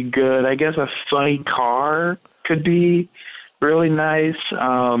else would be good? I guess a funny car could be really nice.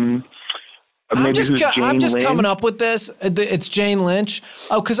 I'm just Jane Lynch? coming up with this. It's Jane Lynch.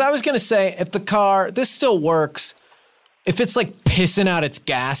 Oh, because I was going to say, if the car, this still works, if it's like pissing out its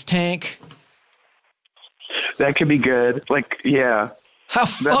gas tank. That could be good. Like, yeah. How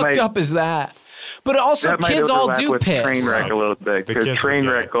fucked up is that? But also, That might kids all overlap do with piss. Trainwreck a little bit, The because kids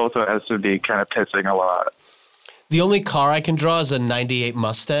Trainwreck also has to be kind of pissing a lot. The only car I can draw is a 98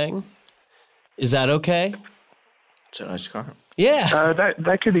 Mustang. Is that okay? It's a nice car. Yeah.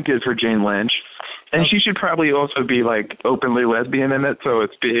 That could be good for Jane Lynch. And she should probably also be, like, openly lesbian in it, so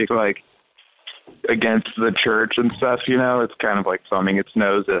it's being, like, against the church and stuff, you know? It's kind of like thumbing its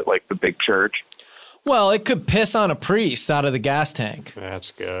nose at, like, the big church. Well, it could piss on a priest out of the gas tank.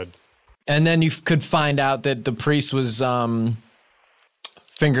 That's good. And then you could find out that the priest was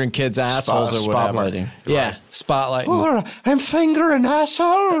fingering kids' assholes or whatever. Spotlighting. Yeah, spotlighting. Oh, I'm fingering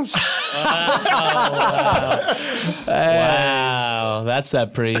assholes. Wow. That's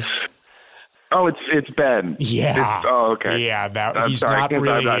that priest. Oh, it's Ben. Yeah. Okay. Yeah, I'm he's sorry, not 'cause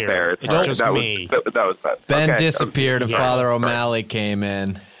really I'm not here. there. It's Sorry, just that me. Was Ben. Ben Okay. disappeared and Yeah. Father Sorry. O'Malley came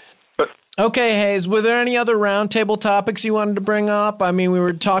in. But- Okay, Hayes, were there any other roundtable topics you wanted to bring up? I mean, we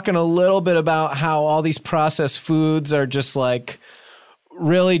were talking a little bit about how all these processed foods are just like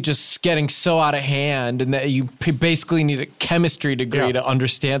really just getting so out of hand, and that you basically need a chemistry degree to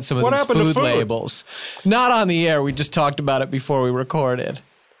understand some of What these happened to food food? labels. Not on the air. We just talked about it before we recorded.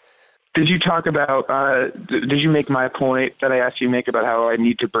 Did you talk about? Did you make my point that I asked you to make about how I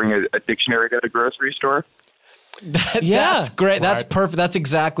need to bring a dictionary to the grocery store? Yeah. That's great. That's Right. perfect. That's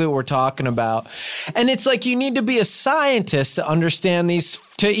exactly what we're talking about. And it's like you need to be a scientist to understand these,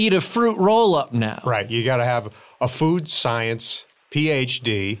 to eat a fruit roll up now. Right. You got to have a food science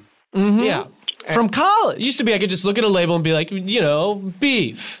PhD. Yeah. From college. It used to be I could just look at a label and be like,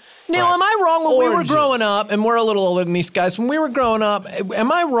 beef. Neil, am I wrong when we were Oranges. growing up, and we're a little older than these guys, when we were growing up,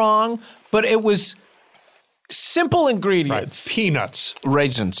 am I wrong? But it was simple Right. ingredients. Peanuts.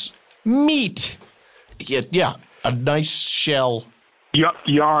 Raisins. Meat. Yeah. A nice shell.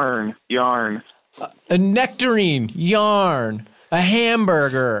 Yarn. A nectarine. Yarn. A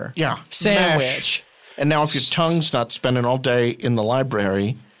hamburger. Yeah. Sandwich. And now if your tongue's not spending all day in the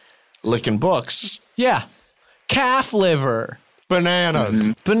library licking books, Yeah. Calf liver.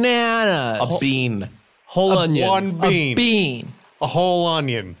 Bananas. Bananas. a bean, Whole onion. One bean. A bean. A whole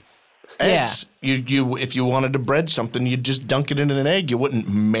onion. eggs. You if you wanted to bread something, you'd just dunk it in an egg. You wouldn't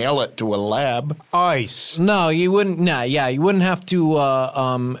mail it to a lab. Ice. No, you wouldn't. No, yeah, you wouldn't have to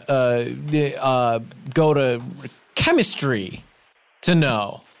go to chemistry to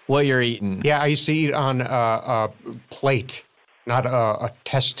know what you're eating. Yeah, I used to eat on a plate, not a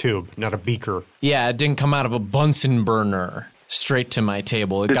test tube, not a beaker. Yeah, it didn't come out of a Bunsen burner straight to my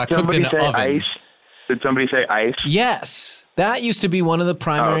table. It got cooked in an oven. Ice? Did somebody say ice? Yes, that used to be one of the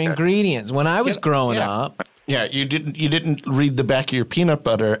primary okay. ingredients when I was growing yeah. up. Yeah, you didn't read the back of your peanut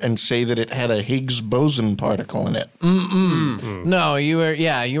butter and say that it had a Higgs boson particle in it. No, you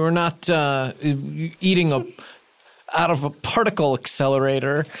were not eating out of a particle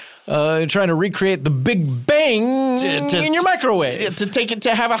accelerator, trying to recreate the Big Bang in your microwave.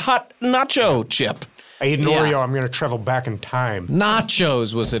 To have a hot nacho chip. I eat an Yeah. Oreo, I'm going to travel back in time.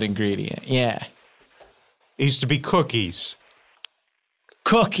 Nachos was an ingredient. Yeah, It used to be cookies.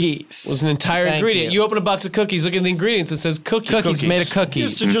 cookies Was an entire Thank ingredient. you. You open a box of cookies, look at the ingredients, it says cookies. Cookies made of It cookies.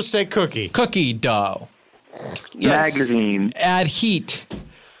 used to just say cookie. Cookie dough. Magazine. Add heat.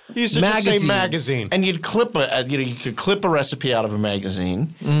 It used to just say Magazines. magazine. And you'd clip you could clip a recipe out of a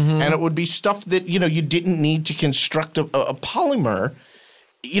magazine, and it would be stuff that you didn't need to construct a polymer.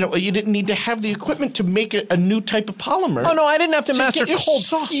 You didn't need to have the equipment to make a new type of polymer. Oh no, I didn't have to To master get your cold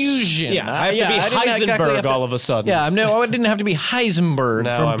sauce. fusion. Yeah, I have to be I didn't exactly Heisenberg have to- all of a sudden. Yeah, no, I didn't have to be Heisenberg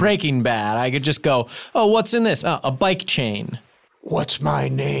Now from I'm- Breaking Bad. I could just go, oh, what's in this? A bike chain. What's my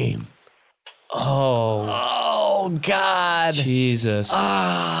name? Oh God, Jesus.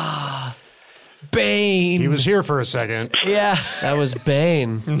 Bane. He was here for a second. Yeah. That was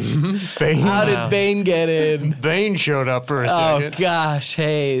Bane. Bane, How did Bane get in? Bane showed up for a Oh second. gosh,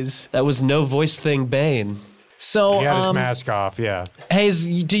 Hayes. That was no voice thing Bane. So, He had his mask off, yeah. Hayes,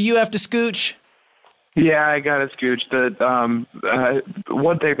 do you have to scooch? Yeah, I got it, Scooch.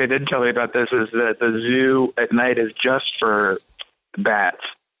 One thing they didn't tell me about this is that the zoo at night is just for bats.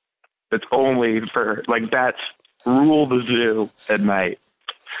 It's only for, bats rule the zoo at night.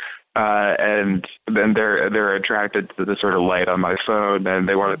 And then they're attracted to the sort of light on my phone, and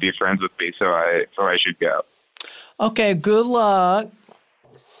they want to be friends with me, so I should go. Okay, good luck.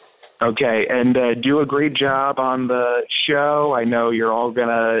 Okay, and do a great job on the show. I know you're all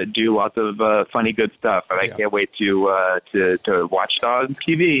gonna do lots of funny, good stuff, and I can't wait to watch it on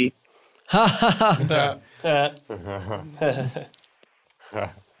TV.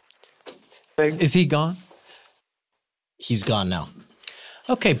 Is he gone? He's gone now.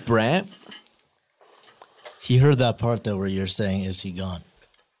 Okay, Brent. He heard that part though where you're saying, "Is he gone?"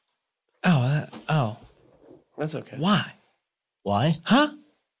 Oh. That's okay. Why? Why? Huh?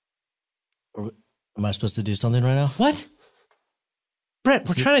 Am I supposed to do something right now? What? Brett,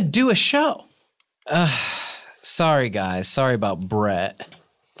 we're trying to do a show. Sorry, guys. Sorry about Brett.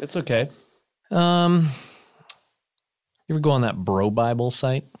 It's okay. You ever go on that Bro Bible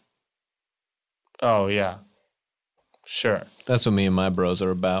site? Oh, yeah. Sure. That's what me and my bros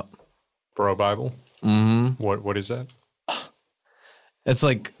are about. Bro Bible. Mm-hmm. What is that? It's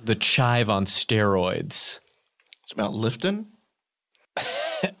like the chive on steroids, It's about lifting.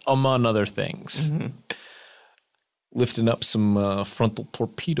 among other things. Mm-hmm. Lifting up some frontal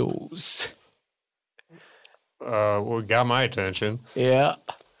torpedoes. Well, got my attention. Yeah.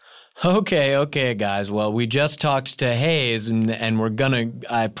 Okay, guys. Well, we just talked to Hayes, and we're gonna,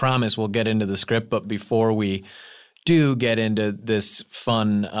 I promise we'll get into the script, but before we do get into this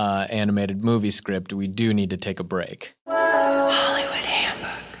fun animated movie script, we do need to take a break. Hollywood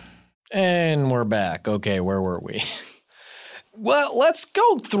Handbook. And we're back. Okay, where were we? Well, let's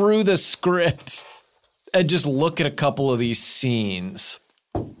go through the script and just look at a couple of these scenes.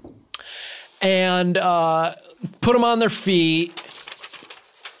 And put them on their feet.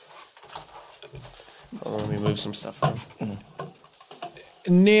 Oh, let me move some stuff around.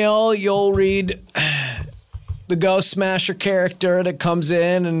 Neil, you'll read the Ghost Smasher character that comes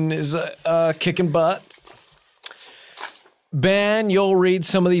in and is kicking butt. Ben, you'll read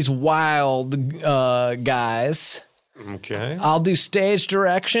some of these wild guys. Okay. I'll do stage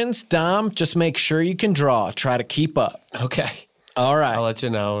directions. Dom, just make sure you can draw. Try to keep up. Okay. All right. I'll let you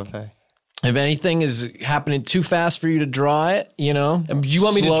know if I... If anything is happening too fast for you to draw it, you know. You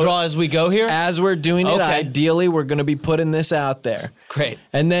want me to draw as we go here? As we're doing it, Okay. ideally, we're going to be putting this out there. Great.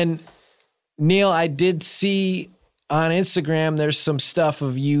 And then, Neil, I did see on Instagram there's some stuff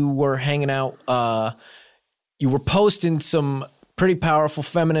of you were hanging out. You were posting some pretty powerful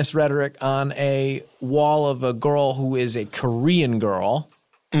feminist rhetoric on a wall of a girl who is a Korean girl.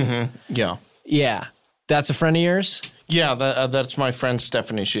 Mm-hmm. Yeah. Yeah. That's a friend of yours? Yeah, that's my friend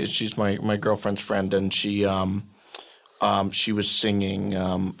Stephanie. She's my girlfriend's friend, and she was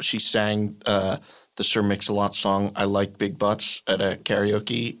singing. She sang the Sir Mix-a-Lot song "I Like Big Butts" at a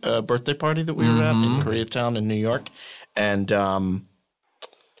karaoke birthday party that we were at in Koreatown in New York, and I'm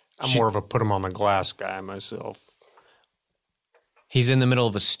more of a put 'em on the glass guy myself. He's in the middle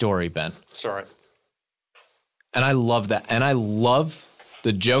of a story, Ben. Sorry. And I love that. And I love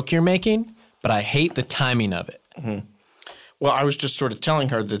the joke you're making, but I hate the timing of it. Mm-hmm. Well, I was just sort of telling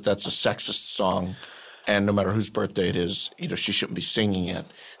her that that's a sexist song, and no matter whose birthday it is, she shouldn't be singing it.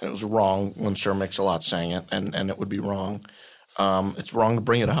 And it was wrong when Sir Mix-a-Lot sang it, and it would be wrong. It's wrong to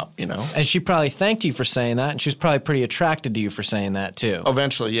bring it up, And she probably thanked you for saying that, and she was probably pretty attracted to you for saying that too.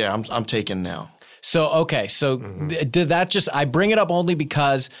 Eventually, yeah, I'm taken now. So, okay, did that just – I bring it up only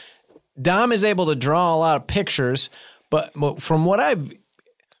because Dom is able to draw a lot of pictures, but from what I've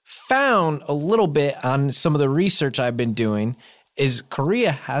found a little bit on some of the research I've been doing is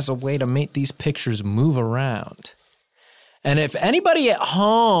Korea has a way to make these pictures move around. And if anybody at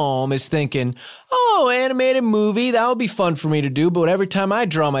home is thinking, oh, animated movie, that would be fun for me to do, but every time I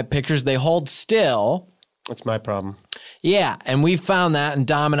draw my pictures, they hold still. That's my problem. Yeah, and we've found that, and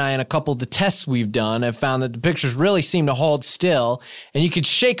Dom and I, in a couple of the tests we've done, have found that the pictures really seem to hold still, and you could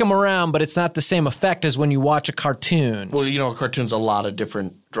shake them around, but it's not the same effect as when you watch a cartoon. Well, a cartoon's a lot of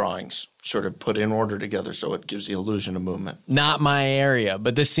different drawings sort of put in order together, so it gives the illusion of movement. Not my area,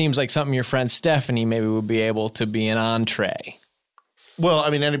 but this seems like something your friend Stephanie maybe would be able to be an entree. Well,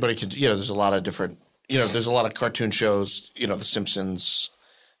 I mean, anybody could, there's a lot of different, there's a lot of cartoon shows, The Simpsons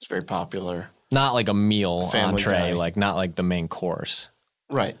is very popular. Not like a meal Family entree, Guy. not like the main course.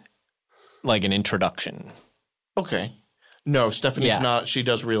 Right. Like an introduction. Okay. No, Stephanie's Yeah. not. She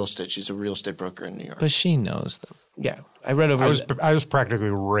does real estate. She's a real estate broker in New York. But she knows them. Yeah. I read over I was practically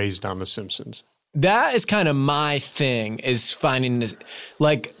raised on The Simpsons. That is kind of my thing, is finding this.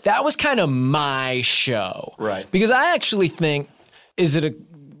 That was kind of my show. Right. Because I actually think, is it a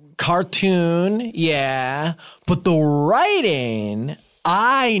cartoon? Yeah. But the writing,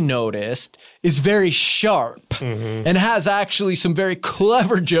 I noticed, is very sharp and has actually some very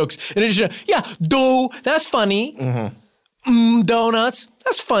clever jokes. In addition, that's funny. Donuts,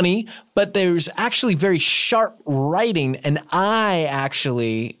 that's funny. But there's actually very sharp writing, and I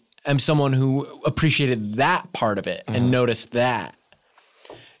actually am someone who appreciated that part of it and noticed that.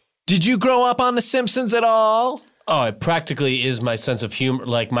 Did you grow up on The Simpsons at all? Oh, it practically is my sense of humor.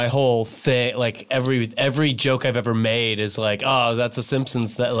 Like my whole thing, like every joke I've ever made is like, oh, that's The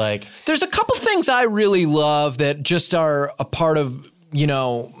Simpsons. That There's a couple things things I really love that just are a part of, you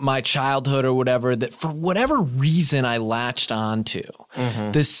know, my childhood or whatever, that for whatever reason I latched onto.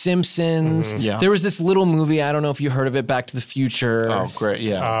 The Simpsons. Yeah. There was this little movie, I don't know if you heard of it, Back to the Future. Oh, great.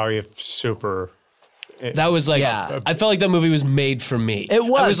 Yeah. Oh, you're super. That was like, Yeah. I felt like that movie was made for me. It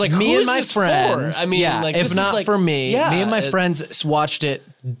was. I was like, me who and is my this friends. for? I mean, yeah, like, if this is not like- for me, yeah, me and my it- friends watched it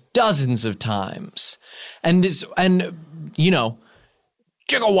dozens of times. And you know,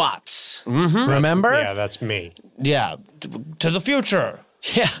 gigawatts. Remember? Yeah, that's me. Yeah, to the future.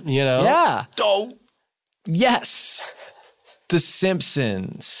 Yeah. You know? Yeah. Oh. Yes. The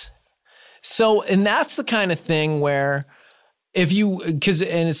Simpsons. So, and that's the kind of thing where and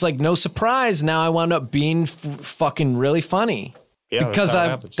it's like no surprise, now I wound up being fucking really funny. Yeah, because that's how it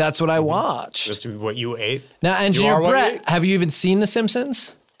happens. that's what I watched. That's what you ate. Now, Engineer are what you Brett, ate? have you even seen The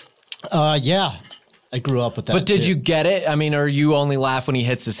Simpsons? Yeah, I grew up with that. But did too. you get it? I mean, or you only laugh when he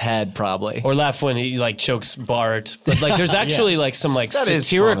hits his head, probably. Or laugh when he like chokes Bart. But like there's actually like some like That is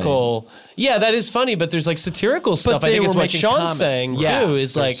satirical. Yeah, that is funny, but there's like satirical stuff. I they think it's were what making Sean's comments. saying Yeah. too,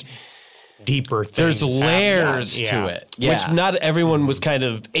 is like Deeper things. There's happening. layers Yeah. to it. Yeah. which not everyone was kind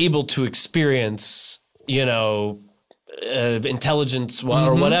of able to experience, you know, intelligence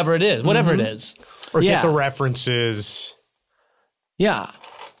or whatever it is. Whatever it is. Or Yeah. get the references. Yeah.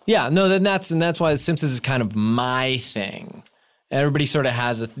 Yeah. No, then that's why The Simpsons is kind of my thing. Everybody sort of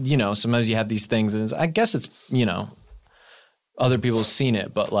has sometimes you have these things and I guess it's, you know, other people have seen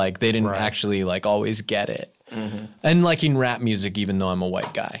it, but like they didn't actually like always get it. And liking rap music, even though I'm a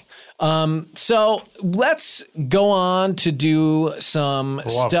white guy. So let's go on to do some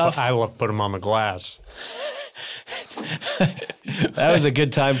stuff. I love put them on the glass. That was a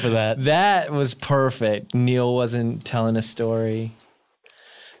good time for that. That was perfect. Neil wasn't telling a story.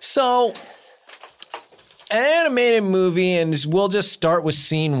 So, an animated movie, and we'll just start with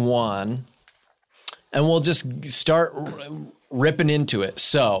scene 1, and we'll just start ripping into it.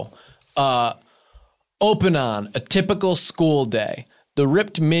 So, open on a typical school day. The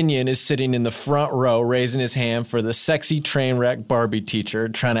ripped minion is sitting in the front row, raising his hand for the sexy train wreck Barbie teacher,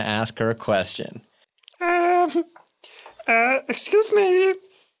 trying to ask her a question. Excuse me.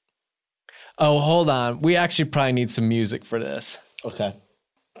 Oh, hold on. We actually probably need some music for this. Okay,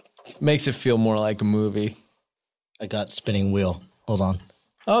 Makes it feel more like a movie. I got spinning wheel. Hold on.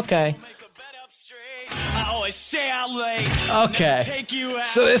 Okay. Okay.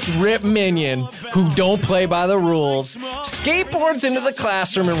 So this rip minion who don't play by the rules skateboards into the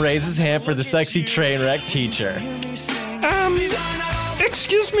classroom and raises his hand for the sexy train wreck teacher.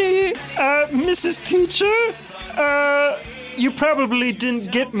 Excuse me, Mrs. Teacher. You probably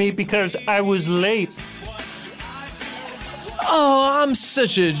didn't get me because I was late. Oh,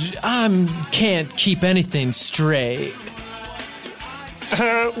 I can't keep anything straight.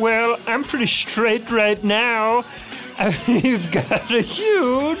 Well, I'm pretty straight right now. I've got a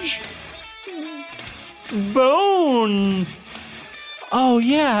huge bone. Oh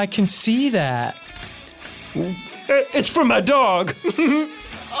yeah, I can see that. It's for my dog.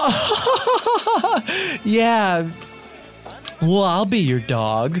 Yeah. Well, I'll be your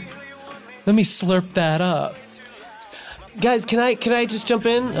dog. Let me slurp that up. Guys, can I just jump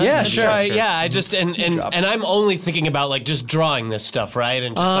in? Yeah, sure. Sorry, Sure. yeah, I just and I'm only thinking about like just drawing this stuff, right?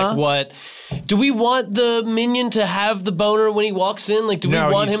 And just like what do we want the minion to have the boner when he walks in? Like do we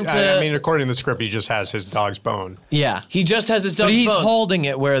want him to I mean, according to the script, he just has his dog's bone. Yeah. he just has his But dog's he's bone. holding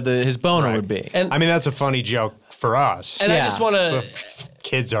it where his boner would be. And I mean, that's a funny joke for us. and I yeah. just want to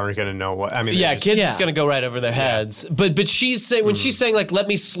Kids aren't going to know what. I mean, yeah, kids Yeah. is gonna go right over their heads. But she's saying when she's saying like let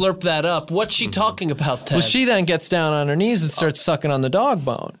me slurp that up, what's she talking about then? Well, she then gets down on her knees and starts sucking on the dog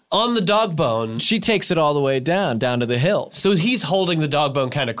bone. on the dog bone. She takes it all the way down to the hilt. So he's holding the dog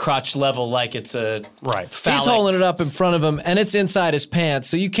bone kind of crotch level like it's a Right. phallic. He's holding it up in front of him, and it's inside his pants,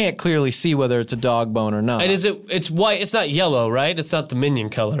 so you can't clearly see whether it's a dog bone or not. And it's white, it's not yellow, right? It's not the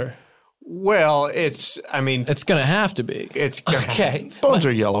minion color. Well, it's It's gonna have to be. it's Okay. Bones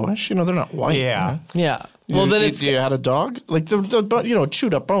are yellowish. You know, they're not white. Yeah. Yeah. Well, then it's You had a dog? Like the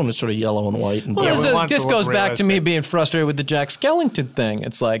chewed up bone is sort of yellow and white and Well, black. we this want to goes look back to me realistic. being frustrated with the Jack Skellington thing.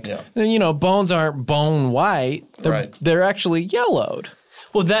 It's like, Yeah. bones aren't bone white. Right. They're actually yellowed.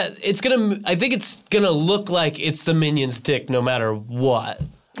 well that I think it's gonna look like it's the minion's dick no matter what.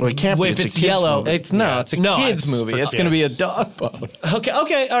 Well, it can't be. If a it's kid's yellow, movie. It's it's a No, kids it's movie. for It's going to be a kids. dog bone.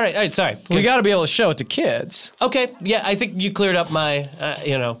 Okay, all right, sorry. We got to be able to show it to kids. Okay, yeah, I think you cleared up my,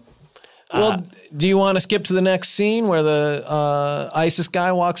 Well, do you want to skip to the next scene where the ISIS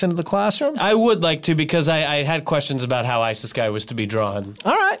guy walks into the classroom? I would like to because I had questions about how ISIS guy was to be drawn.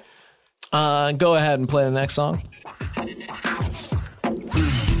 All right. Go ahead and play the next song.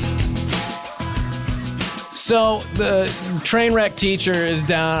 So the train wreck teacher is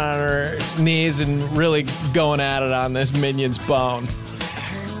down on her knees and really going at it on this minion's bone.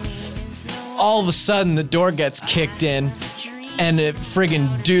 All of a sudden, the door gets kicked in, and a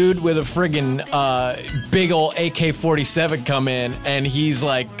friggin' dude with a friggin' big ol' AK-47 come in, and he's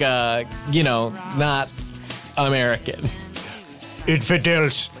like, not American.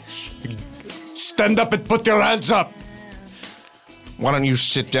 Infidels, stand up and put your hands up. Why don't you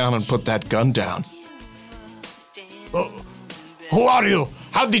sit down and put that gun down? Who are you?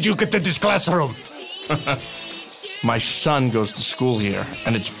 How did you get to this classroom? My son goes to school here,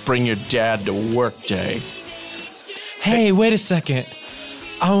 and it's bring your dad to work day. Hey, wait a second.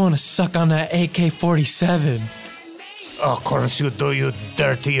 I want to suck on that AK-47. Of course you do, you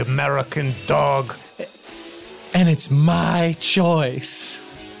dirty American dog. And it's my choice.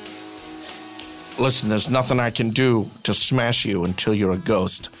 Listen, there's nothing I can do to smash you until you're a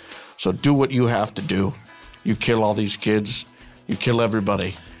ghost. So do what you have to do. You kill all these kids. You kill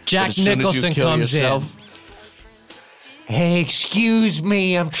everybody. Jack But as soon as you Nicholson kill comes yourself, Hey, excuse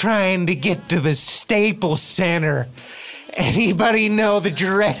me, I'm trying to get to the Staples Center. Anybody know the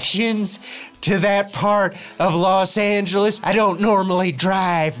directions to that part of Los Angeles? I don't normally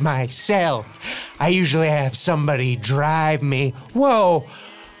drive myself. I usually have somebody drive me. Whoa,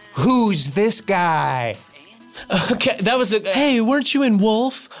 who's this guy? Okay, that was a. Hey, weren't you in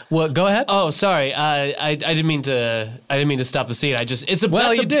Wolf? What? Go ahead. Oh, sorry. I didn't mean to. I didn't mean to stop the scene.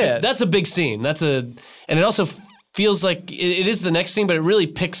 Well, you did. That's a big scene. And it also feels like it is the next scene, but it really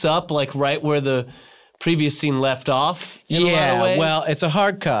picks up like right where the previous scene left off. In a lot of ways. Well, it's a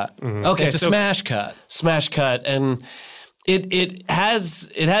hard cut. Mm-hmm. Okay, it's a smash cut. Smash cut, and it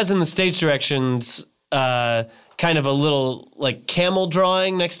has in the stage directions kind of a little like camel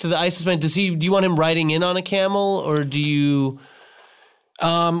drawing next to the ISIS man. Do you want him riding in on a camel, or do you?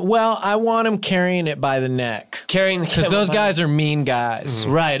 Well, I want him carrying it by the neck. Carrying the Because camel those by- guys are mean guys.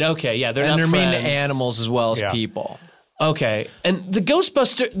 Right, okay, yeah, they're And not they're mean to friends. animals as well as Yeah. people. Okay, and the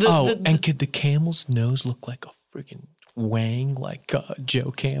Ghostbuster. And could the camel's nose look like a freaking wang, like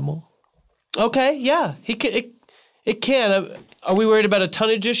Joe Camel? Okay, yeah, he can. It can. Are we worried about a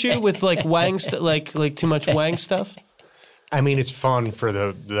tonnage issue with like Wang like too much Wang stuff? I mean, it's fun for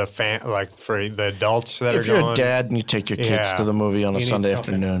the fan, like for the adults that if are you're going. a dad and you take your kids Yeah. to the movie on a You need Sunday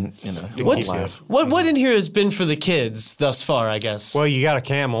something. afternoon, you What's- can laugh. What in here has been for the kids thus far? I guess. Well, you got a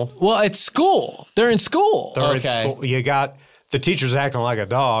camel. Well, it's school. They're in school. They're at Okay. school. You got the teacher's acting like a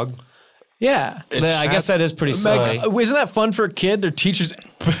dog. Yeah. I guess that is pretty silly. Like, isn't that fun for a kid? Their teachers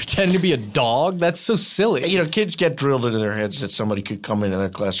pretend to be a dog? That's so silly. You know, kids get drilled into their heads that somebody could come into their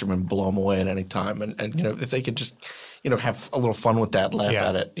classroom and blow them away at any time. And you know, if they could just, have a little fun with that, laugh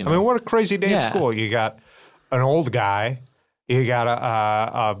at it. I mean, what a crazy day Yeah. at school. You got an old guy, you got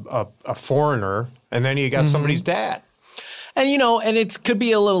a foreigner, and then you got somebody's dad. And, and it could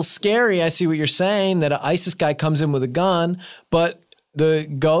be a little scary. I see what you're saying, that an ISIS guy comes in with a gun, but the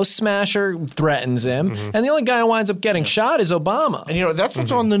ghost smasher threatens him, and the only guy who winds up getting shot is Obama. And that's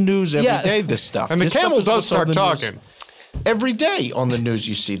what's on the news every day. Yeah. This stuff. And the This stuff camel is does what's on start the news. talking. Every day on the news.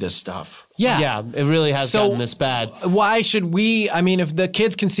 You see this stuff. Yeah, it really has So- gotten this bad. Why should we, if the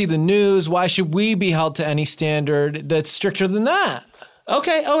kids can see the news, why should we be held to any standard that's stricter than that?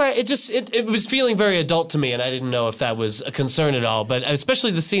 Okay, all right. It was feeling very adult to me, and I didn't know if that was a concern at all. But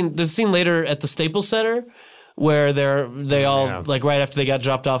especially the scene later at the Staples Center, where they all like right after they got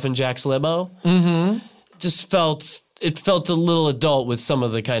dropped off in Jack's limo. Mm-hmm. Just felt a little adult with some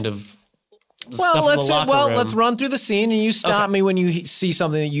of the kind of stuff in the locker room. Let's run through the scene, and you stop me when you see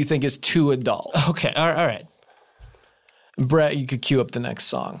something that you think is too adult. Okay, all right. Brett, you could cue up the next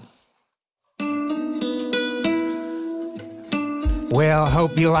song. Well,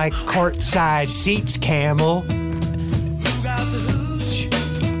 hope you like courtside seats, Camel.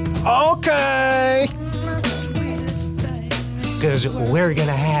 Okay. Because we're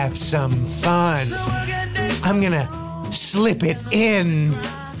gonna have some fun. I'm gonna slip it in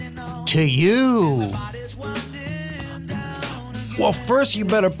to you. Well, first you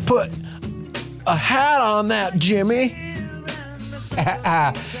better put a hat on that, Jimmy.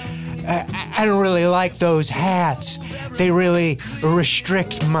 I don't really like those hats. They really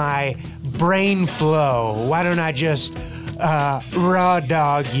restrict my brain flow. Why don't I just raw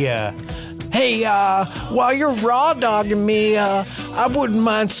dog you? Hey, while you're raw dogging me, I wouldn't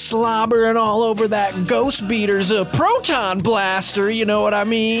mind slobbering all over that Ghost Beater's proton blaster, you know what I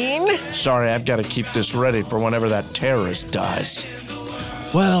mean? Sorry, I've got to keep this ready for whenever that terrorist dies.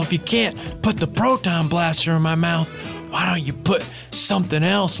 Well, if you can't put the proton blaster in my mouth, why don't you put something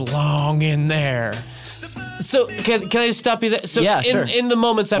else long in there? So can I just stop you there? So Yeah, sure. in the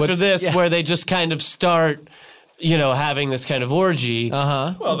moments after this yeah. where they just kind of start, having this kind of orgy.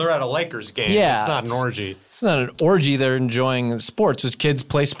 Well, they're at a Lakers game. Yeah. It's not an orgy. It's not an orgy. They're enjoying sports. Kids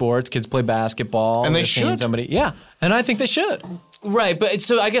play sports. Kids play basketball. And they they're seeing should. Somebody, yeah, and I think they should. Right, but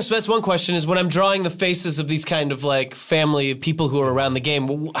so I guess that's one question is when I'm drawing the faces of these kind of like family people who are around the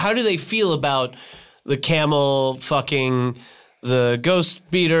game, how do they feel about the camel fucking the ghost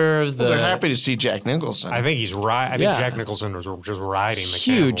beater? They're happy to see Jack Nicholson. I think he's right. I think Yeah. Jack Nicholson was just riding the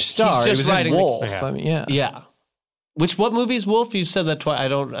Huge camel. star. He's just he was riding in the- Wolf. Yeah. I mean, yeah. Yeah. What movie is Wolf? You said that twice. I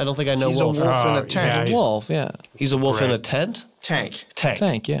don't think I know He's Wolf. a wolf in a yeah, tank. he's- Wolf. Yeah. He's a wolf in a Right. tent? Tank.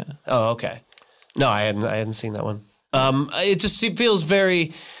 Tank. Yeah. Oh, okay. No, I hadn't seen that one. It just feels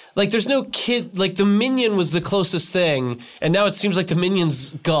very like there's no kid. Like the Minion was the closest thing, and now it seems like the Minion's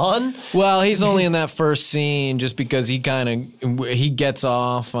gone. Well, he's only in that first scene just because he gets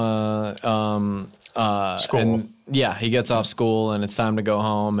off. School. And, yeah, he gets off school and it's time to go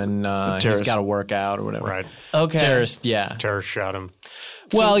home and he's terrorist. got to work out or whatever. Right. Okay. Terrorist. Yeah. Terrorist shot him.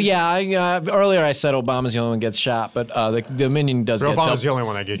 Well, yeah. Earlier I said Obama's the only one that gets shot, but the Minion does get. Obama's the only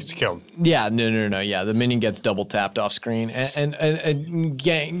one that gets killed. Yeah, no. Yeah, the Minion gets double tapped off screen and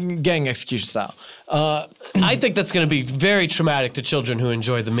gang execution style. I think that's going to be very traumatic to children who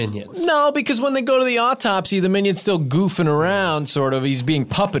enjoy the Minions. No, because when they go to the autopsy, the Minion's still goofing around, sort of. He's being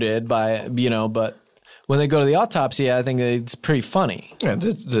puppeted by, but when they go to the autopsy, I think it's pretty funny. Yeah,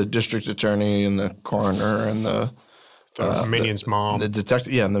 the district attorney and the coroner and the Minion's mom. the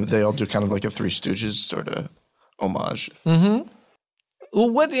detective. Yeah, and they all do kind of like a Three Stooges sort of homage.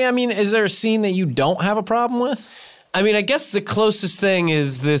 Well, is there a scene that you don't have a problem with? I mean, I guess the closest thing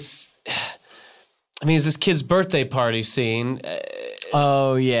is this. I mean, is this kid's birthday party scene?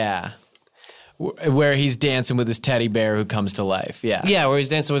 Oh, yeah. Where he's dancing with his teddy bear who comes to life. Yeah. Yeah, where he's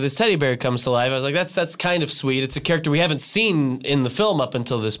dancing with his teddy bear comes to life. I was like, that's kind of sweet. It's a character we haven't seen in the film up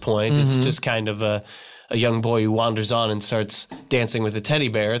until this point. It's just kind of a young boy who wanders on and starts dancing with a teddy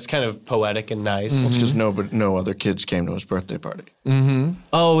bear. It's kind of poetic and nice. It's because no other kids came to his birthday party.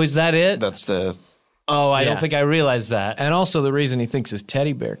 Oh, is that it? That's the I Yeah. don't think I realized that. And also the reason he thinks his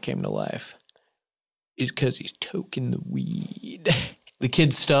teddy bear came to life is because he's toking the weed. The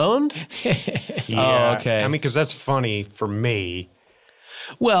kid's stoned? Yeah. okay. I mean, because that's funny for me.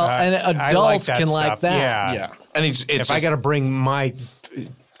 Well, and I adults that can stuff. like that. Yeah. and it's If I got to bring my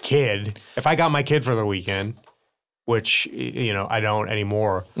kid, if I got my kid for the weekend, which I don't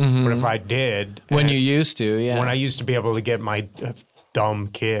anymore, but if I did, When and you used to, yeah. when I used to be able to get my dumb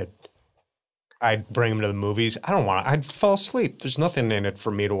kid, I'd bring him to the movies. I'd fall asleep. There's nothing in it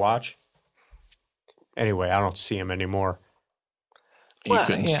for me to watch. Anyway, I don't see him anymore. you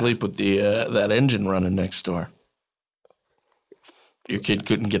couldn't sleep with the that engine running next door. Your kid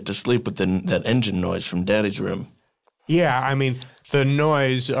couldn't get to sleep with that engine noise from Daddy's room. Yeah, I mean, the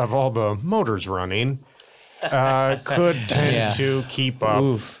noise of all the motors running could tend to keep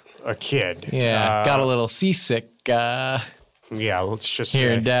up a kid. Yeah, got a little seasick Yeah, let's just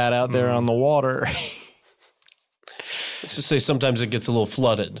hearing say. Dad out there on the water. Let's just say sometimes it gets a little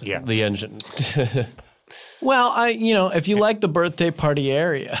flooded, Yeah. the engine. Well, if you like the birthday party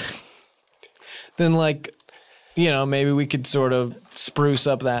area, then maybe we could sort of spruce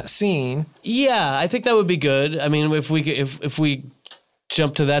up that scene. Yeah, I think that would be good. I mean, if we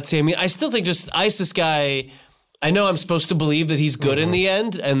jump to that scene, I mean, I still think just ISIS guy. I know I'm supposed to believe that he's good in the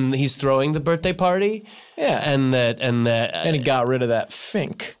end, and he's throwing the birthday party. Yeah. and that, And he got rid of that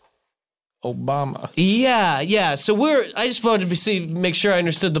Fink, Obama. yeah. So I just wanted to make sure I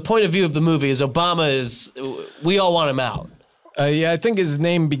understood the point of view of the movie. Is Obama is we all want him out. I think his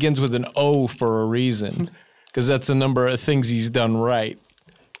name begins with an O for a reason, because that's a number of things he's done right.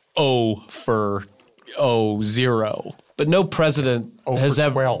 O for 0. But no president has For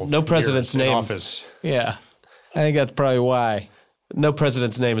ever 12 no president's years in name. office. Yeah, I think that's probably why. No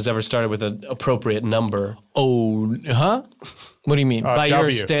president's name has ever started with an appropriate number. Oh, huh? What do you mean? By your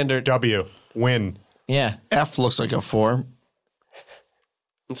W. standard- W. Win. Yeah. F looks like a 4.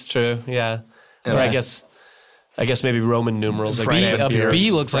 It's true. Yeah. And Or I guess maybe Roman numerals like Frank- that. a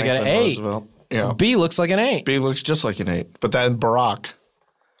B looks like an Franklin 8. Roosevelt. Yeah. B looks like an 8. B looks just like an 8. But then Barack.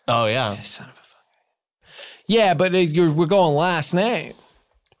 Oh yeah. Son of a fucking. Yeah, but we're going last name.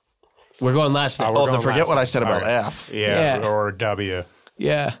 We're going last name. We're Oh, going then forget last what I name. said about All right. F. Yeah, Yeah. or W.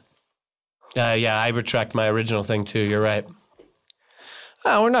 Yeah. Yeah, I retract my original thing too. You're right.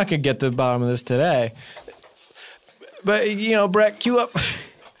 Oh, we're not gonna get to the bottom of this today. But Brett, cue up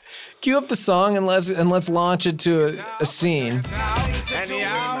the song and let's launch it to a scene.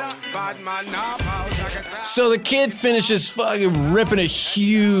 Anyhow, bad man now, So the kid finishes fucking ripping a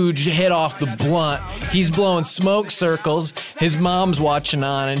huge hit off the blunt. He's blowing smoke circles. His mom's watching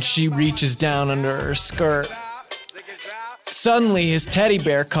on, and she reaches down under her skirt. Suddenly, his teddy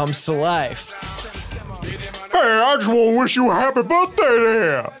bear comes to life. Hey, I just want to wish you a happy birthday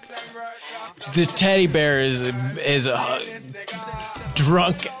there. The teddy bear is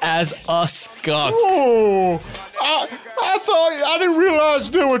drunk as a skunk. Oh, I thought I didn't realize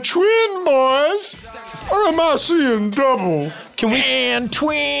they were twin boys. Or am I seeing double? And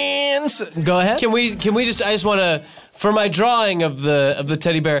twins. Go ahead. Can we just? I just want to, for my drawing of the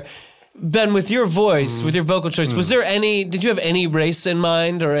teddy bear, Ben, with your voice, with your vocal choice, was there any? Did you have any race in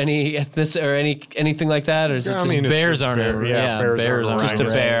mind, or any ethnicity, or anything like that, or is it just bears aren't bear. bears aren't just a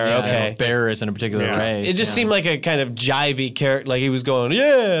bear? Yeah, Okay, bear isn't a particular race. It just seemed like a kind of jivey character, like he was going,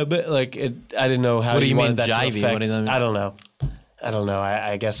 yeah, but like I didn't know how. What do you mean that jivey? To What does that mean? I don't know.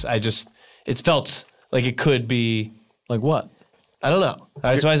 I guess it felt like it could be like what? I don't know.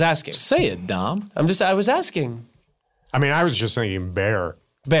 That's why I was asking. Say it, Dom. I was asking. I mean, I was just thinking bear.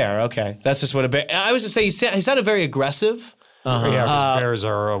 Bear, okay. That's just what a bear. I was to say he sounded very aggressive. Yeah, because bears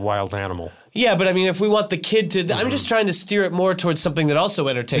are a wild animal. Yeah, but I mean, if we want the kid to, I'm just trying to steer it more towards something that also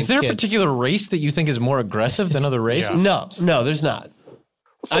entertains Is there kids. a particular race that you think is more aggressive than other races? No, there's not.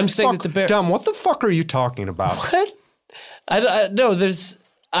 I'm saying that the bear. Dumb, what the fuck are you talking about? What? No, there's.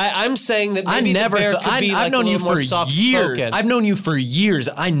 I'm saying that maybe the bear could be like I've known a you little more for soft-spoken. years. I've known you for years.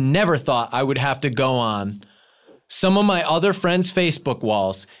 I never thought I would have to go on some of my other friends' Facebook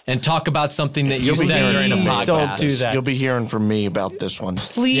walls and talk about something that you said during a podcast. Don't do that. You'll be hearing from me about this one.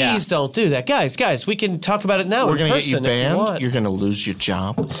 Please don't do that, guys. We can talk about it now. We're in gonna get you person if you banned. want. You're gonna lose your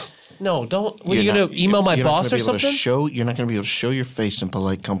job. No, don't. What, are you gonna email my boss or something? You're not gonna be able to show your face in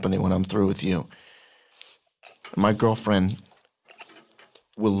polite company when I'm through with you. My girlfriend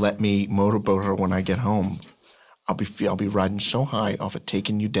will let me motorboat her when I get home. I'll be riding so high off of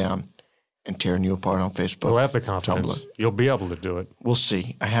taking you down and tearing you apart on Facebook. We'll have the confidence. Tumblr. You'll be able to do it. We'll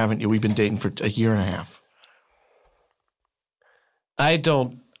see. I haven't. We've been dating for a year and a half. I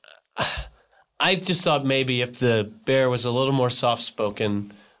just thought maybe if the bear was a little more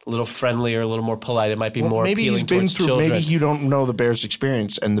soft-spoken, a little friendlier, a little more polite, it might be more maybe appealing he's been towards through. children. Maybe you don't know the bear's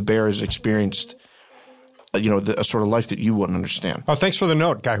experience, and the bear has experienced, a sort of life that you wouldn't understand. Oh, thanks for the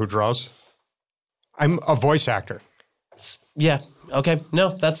note, guy who draws. I'm a voice actor. Yeah. Okay. No,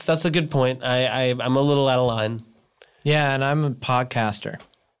 that's a good point. I'm a little out of line. Yeah, and I'm a podcaster.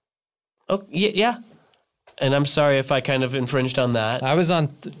 Oh, yeah. And I'm sorry if I kind of infringed on that. I was on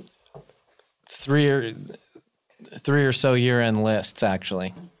three or so year-end lists,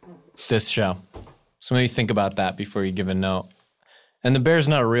 actually, this show. So maybe think about that before you give a note. And the bear's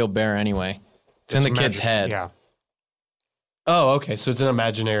not a real bear anyway. It's in the kid's head. Yeah. Oh, okay. So it's an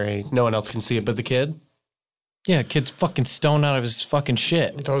imaginary. No one else can see it but the kid? Yeah, kid's fucking stoned out of his fucking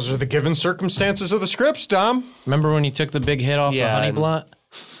shit. Those are the given circumstances of the scripts, Dom. Remember when he took the big hit off the honey and- blunt?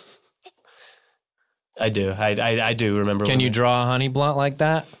 I do. I do remember. Can you draw a honey blunt like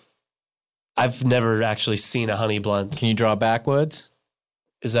that? I've never actually seen a honey blunt. Can you draw backwoods?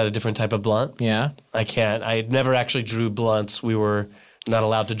 Is that a different type of blunt? Yeah. I can't. I never actually drew blunts. We were not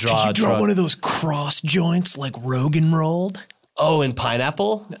allowed to draw. Can you draw one of those cross joints like Rogan rolled? Oh, in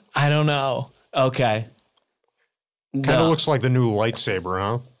pineapple? I don't know. Okay. Kind of looks like the new lightsaber,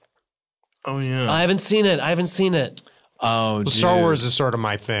 huh? Oh yeah. I haven't seen it. Oh, Well, dude. Star Wars is sort of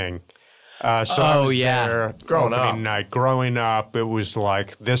my thing. So I was there Growing opening up. night. Growing up, it was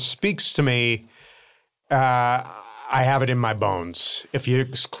like, this speaks to me. I have it in my bones. If you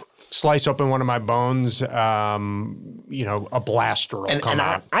slice open one of my bones, a blaster will come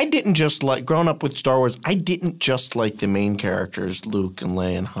out. I didn't just like, growing up with Star Wars, I didn't just like the main characters, Luke and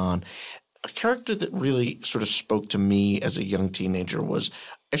Leia and Han. A character that really sort of spoke to me as a young teenager was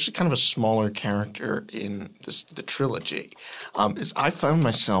actually kind of a smaller character in the trilogy. Is I found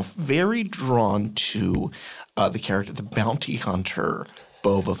myself very drawn to the character, the bounty hunter,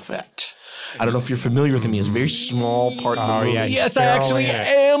 Boba Fett. I don't know if you're familiar with him. He has a very small part in the movie. yeah, Yes, I actually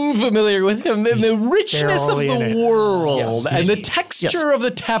am familiar with him. And the richness of the world and the texture of the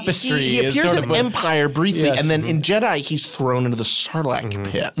tapestry. He is appears sort in of Empire briefly, and then in Jedi, he's thrown into the Sarlacc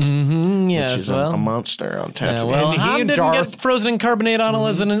pit, yes, which is well. a monster on Tatooine. Yeah, well, And he Han and didn't Darth- get frozen in carbonate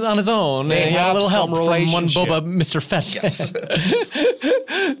on his own. They He had a have little help some from one relationship. Boba, Mr. Fett. Yes.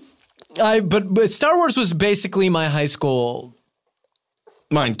 But Star Wars was basically my high school.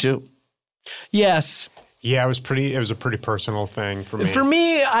 Mine too. Yes. Yeah, it was a pretty personal thing for me. For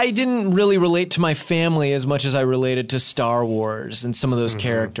me, I didn't really relate to my family as much as I related to Star Wars and some of those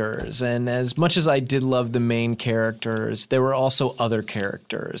characters. And as much as I did love the main characters, there were also other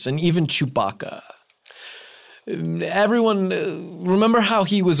characters, and even Chewbacca. everyone, remember how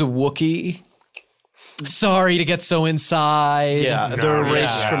he was a Wookiee? Sorry to get so inside. Yeah, they're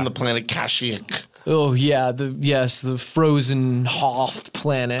erased from the planet Kashyyyk. Oh yeah, the frozen Hoth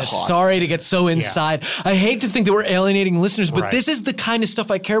planet. Sorry to get so inside. I hate to think that we're alienating listeners, but this is the kind of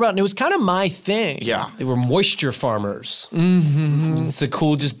stuff I care about, and it was kind of my thing. Yeah. They were moisture farmers. Mm-hmm. It's a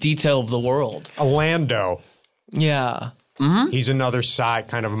cool just detail of the world. A Lando. Yeah. He's another side,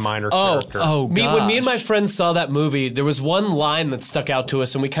 kind of a minor character. When me and my friends saw that movie, there was one line that stuck out to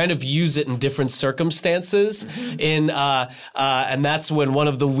us, and we kind of use it in different circumstances. And that's when one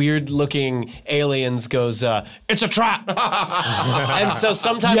of the weird-looking aliens goes, "It's a trap." And so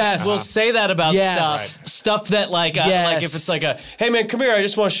sometimes we'll say that about stuff that like if it's like "Hey man, come here, I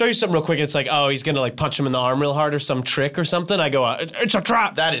just want to show you something real quick." And it's like, oh, he's gonna like punch him in the arm real hard or some trick or something. I go, "It's a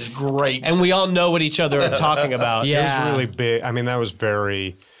trap." That is great. And we all know what each other are talking about. It was really big. I mean, that was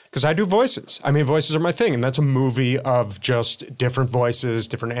very, because I do voices. I mean, voices are my thing, and that's a movie of just different voices,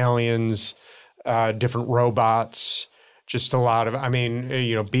 different aliens, different robots, just a lot of, I mean,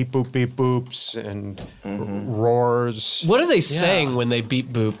 beep boops and roars. What are they saying when they beep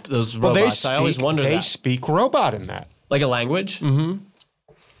boop those robots? I always wonder that. They speak robot in that. Like a language? Mm-hmm.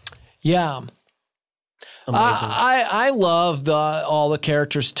 Yeah. Amazing. I love all the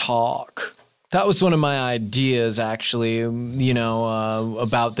characters talk. That was one of my ideas, actually,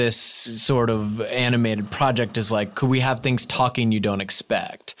 about this sort of animated project is like, could we have things talking you don't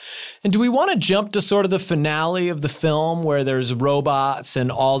expect? And do we want to jump to sort of the finale of the film where there's robots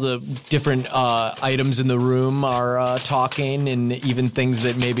and all the different items in the room are talking and even things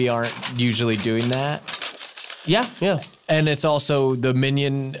that maybe aren't usually doing that? Yeah. And it's also the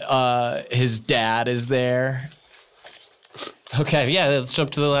minion, his dad is there. Okay, yeah, let's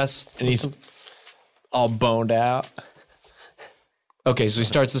jump to the last. And he's all boned out. Okay, so he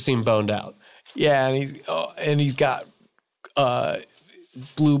starts the scene boned out. Yeah, and he's got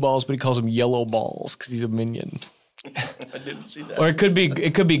blue balls, but he calls them yellow balls because he's a minion. I didn't see that. Or it could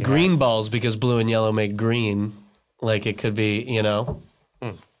be green balls because blue and yellow make green. Like it could be, it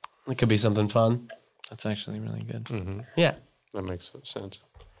could be something fun. That's actually really good. Mm-hmm. Yeah, that makes sense.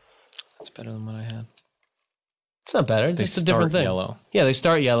 That's better than what I had. It's not better. It's just a different thing. Yellow. Yeah, they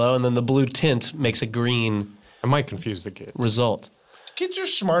start yellow, and then the blue tint makes a green. I might confuse the kid. Result. Kids are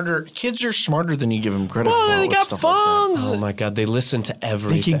smarter. Kids are smarter than you give them credit for. Well, they got phones. Oh my God, they listen to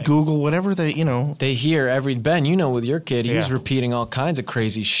everything. They can Google whatever they. They hear every. Ben, with your kid, he was repeating all kinds of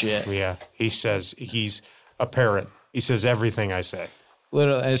crazy shit. Yeah, he says he's a parrot. He says everything I say.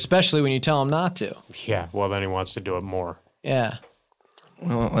 Literally, especially when you tell him not to. Yeah, well, then he wants to do it more. Yeah.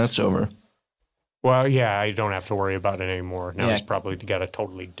 Well, that's over. Well, yeah, I don't have to worry about it anymore. Now he's probably got a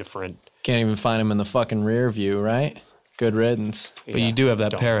totally different... Can't even find him in the fucking rear view, right? Good riddance. But you do have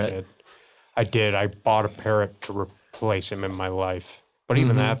that parrot. I did. I bought a parrot to replace him in my life. But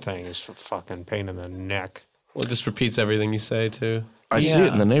even that thing is a fucking pain in the neck. Well, it just repeats everything you say, too. I see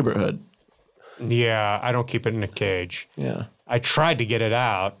it in the neighborhood. Yeah, I don't keep it in a cage. Yeah. I tried to get it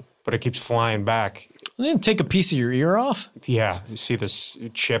out, but it keeps flying back. They didn't take a piece of your ear off? Yeah. You see this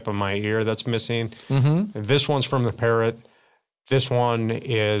chip on my ear that's missing? Mm-hmm. This one's from the parrot. This one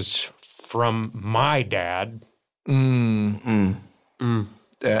is from my dad. Yeah,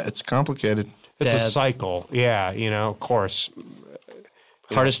 it's complicated. It's a cycle. Yeah, of course.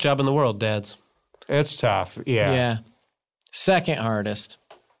 Hardest job in the world, dads. It's tough. Yeah. Yeah. Second hardest.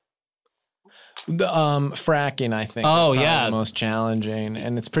 The fracking, I think, is probably the most challenging,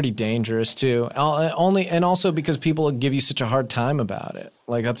 and it's pretty dangerous too. And also because people give you such a hard time about it.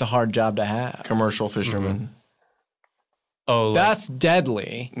 Like that's a hard job to have. Commercial fishermen. Oh, that's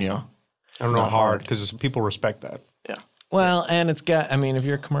deadly. Yeah, I don't know hard because people respect that. Yeah. Well, and it's got. I mean, if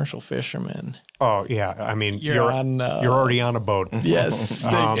you're a commercial fisherman. Oh yeah, I mean you're you're already on a boat. Yes,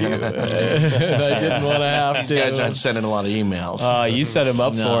 thank you. And I didn't want to have to. You guys aren't sending a lot of emails. You set him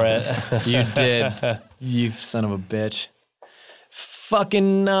up for it. You did. You son of a bitch.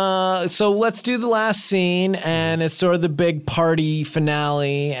 Fucking. So let's do the last scene, and it's sort of the big party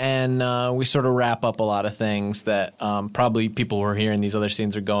finale, and we sort of wrap up a lot of things that probably people who are hearing these other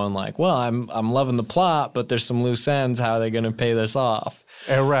scenes are going like, "Well, I'm loving the plot, but there's some loose ends. How are they going to pay this off?"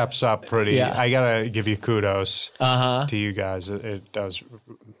 It wraps up pretty. Yeah. I gotta give you kudos to you guys. It does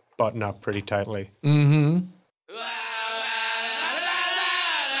button up pretty tightly. Mm-hmm.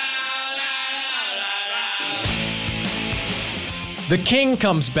 The king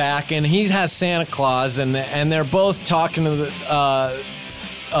comes back and he has Santa Claus and they're both talking to the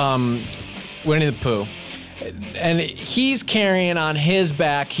Winnie the Pooh, and he's carrying on his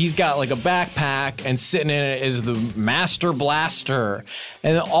back, he's got like a backpack, and sitting in it is the Master Blaster.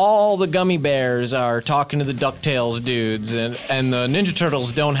 And all the gummy bears are talking to the DuckTales dudes, and the Ninja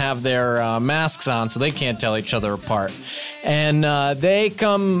Turtles don't have their masks on, so they can't tell each other apart. And they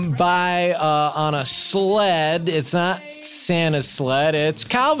come by on a sled. It's not Santa's sled, it's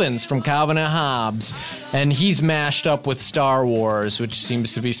Calvin's from Calvin and Hobbes. And he's mashed up with Star Wars, which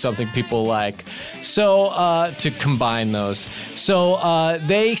seems to be something people like. So, to combine those. So,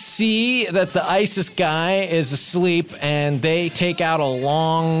 they see that the ISIS guy is asleep, and they take out a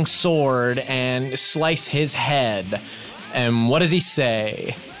long sword and slice his head. And what does he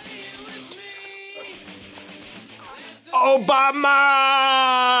say?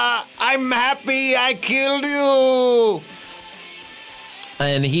 Obama! I'm happy I killed you!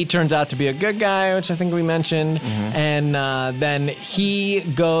 And he turns out to be a good guy, which I think we mentioned. Mm-hmm. And then he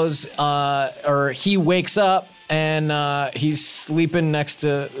goes, or he wakes up, and he's sleeping next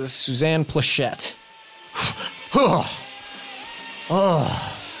to Suzanne Plachette. Oh,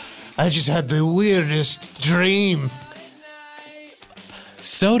 I just had the weirdest dream.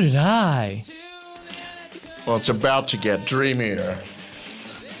 So did I. Well, it's about to get dreamier.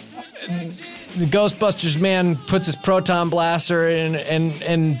 The Ghostbusters man puts his proton blaster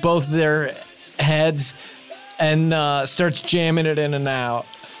in both their heads and starts jamming it in and out.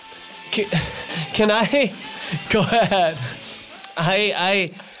 Can I? Go ahead.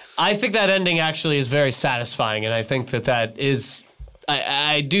 I think that ending actually is very satisfying, and I think that is.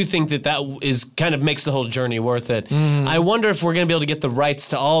 I do think that is kind of makes the whole journey worth it. Mm. I wonder if we're going to be able to get the rights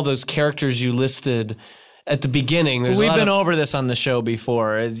to all those characters you listed at the beginning. We've been over this on the show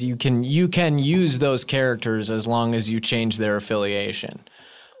before. You can use those characters as long as you change their affiliation.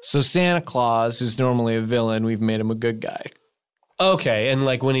 So Santa Claus, who's normally a villain, we've made him a good guy. Okay, and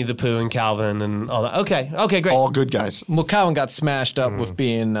like Winnie the Pooh and Calvin and all that. Okay, great. All good guys. Well, Calvin got smashed up with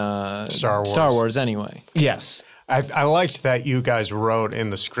being Star Wars anyway. Yes. I liked that you guys wrote in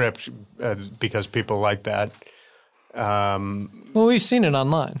the script because people like that. Well, we've seen it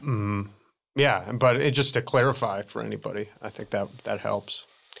online. Yeah, but just to clarify for anybody, I think that helps.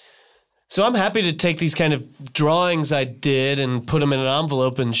 So I'm happy to take these kind of drawings I did and put them in an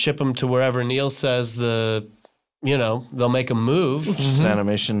envelope and ship them to wherever Neil says they'll make a move. It's an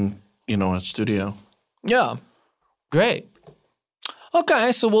animation, a studio. Yeah. Great.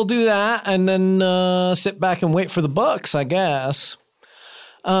 Okay, so we'll do that and then sit back and wait for the books, I guess.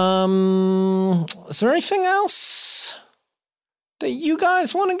 Is there anything else that you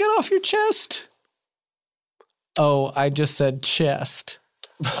guys want to get off your chest? Oh, I just said chest.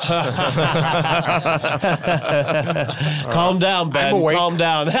 Calm down, Ben. Calm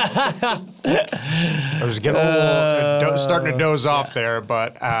down. I was getting starting to doze off there,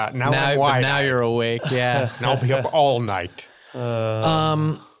 but now I'm wide. But now you're awake, yeah. And I'll be up all night.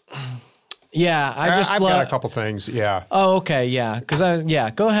 Yeah, I've got a couple things, yeah. Oh, okay, yeah. Go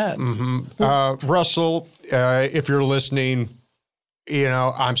ahead. Mm-hmm. Russell, if you're listening,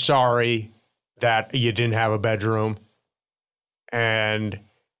 I'm sorry that you didn't have a bedroom. And,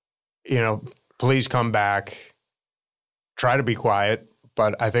 please come back. Try to be quiet,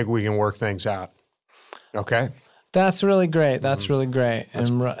 but I think we can work things out. Okay? That's really great. Really great.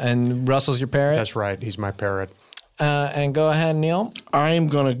 And Russell's your parrot? That's right. He's my parrot. And go ahead, Neil. I'm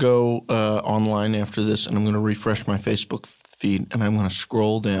going to go online after this, and I'm going to refresh my Facebook feed, and I'm going to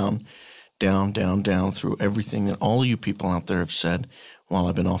scroll down through everything that all you people out there have said while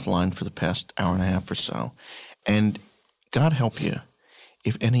I've been offline for the past hour and a half or so. And God help you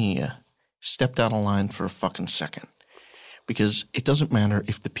if any of you stepped out of line for a fucking second. Because it doesn't matter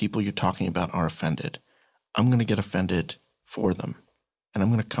if the people you're talking about are offended. I'm going to get offended for them, and I'm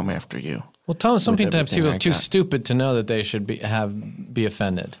going to come after you. Well, Thomas, sometimes people are too stupid to know that they should be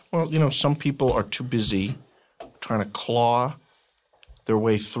offended. Well, some people are too busy trying to claw their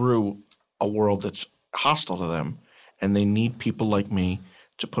way through a world that's hostile to them, and they need people like me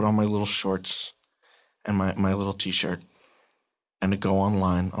to put on my little shorts and my little T-shirt and to go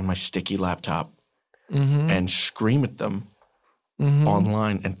online on my sticky laptop and scream at them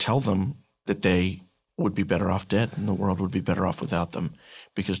online and tell them that they would be better off dead and the world would be better off without them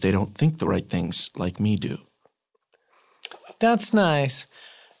because they don't think the right things like me do. That's nice.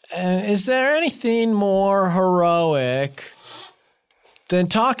 And is there anything more heroic than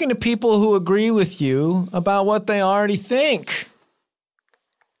talking to people who agree with you about what they already think?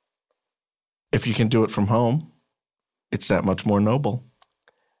 If you can do it from home, it's that much more noble.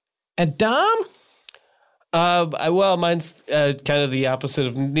 And Dom? Well, mine's kind of the opposite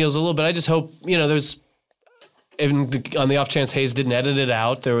of Neil's a little bit. I just hope, on the off chance Hayes didn't edit it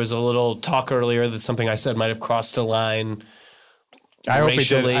out, there was a little talk earlier that something I said might have crossed a line. I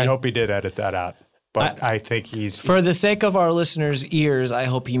racially. hope he did edit that out. But I think he's... For the sake of our listeners' ears, I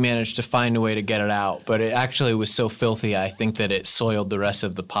hope he managed to find a way to get it out. But it actually was so filthy, I think that it soiled the rest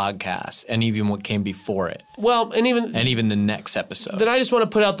of the podcast and even what came before it. Well, and even the next episode. Then I just want to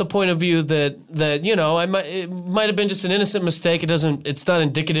put out the point of view that it might have been just an innocent mistake. It's not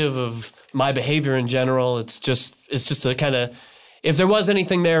indicative of my behavior in general. It's just a kind of, if there was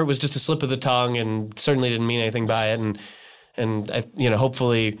anything there, it was just a slip of the tongue, and certainly didn't mean anything by it. And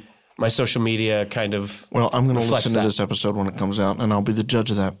hopefully my social media kind of Well, I'm going to listen to that. this episode when it comes out, and I'll be the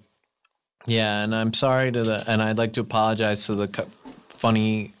judge of that. Yeah, and I'm sorry and I'd like to apologize to the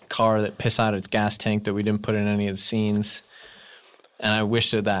funny car that pissed out its gas tank that we didn't put in any of the scenes. And I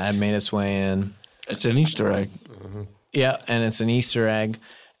wish that had made its way in. It's an Easter egg. Mm-hmm. Yeah, and it's an Easter egg.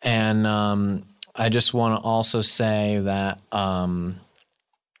 And I just want to also say that I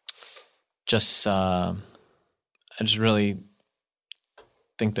just really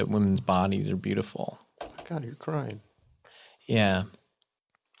think that women's bodies are beautiful. God, you're crying. Yeah,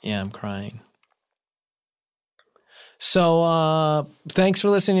 I'm crying. So thanks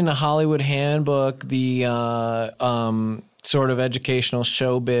for listening to Hollywood Handbook, the sort of educational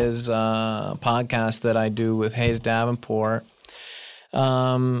showbiz podcast that I do with Hayes Davenport.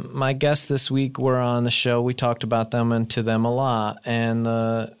 My guests this week were on the show. We talked about them and to them a lot, and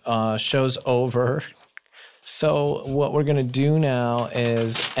the show's over. So what we're going to do now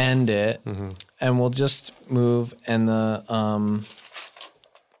is end it, and we'll just move, and we'll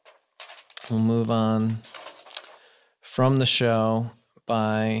move on from the show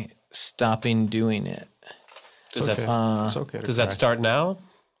by stopping doing it. Does that Does that start now?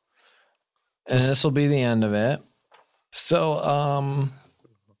 And this will be the end of it. So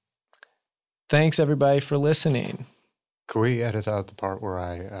thanks everybody for listening. Can we edit out the part where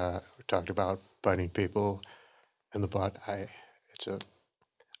I talked about biting people in the butt? It's a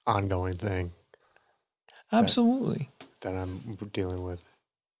ongoing thing. Absolutely. That I'm dealing with.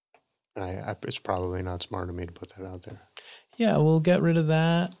 And it's probably not smart of me to put that out there. Yeah, we'll get rid of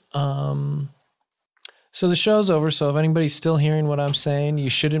that. So the show's over, so if anybody's still hearing what I'm saying, you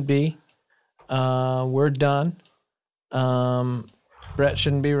shouldn't be. We're done. Brett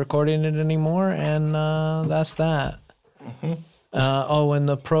shouldn't be recording it anymore, and that's that. And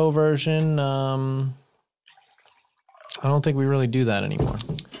the pro version, I don't think we really do that anymore.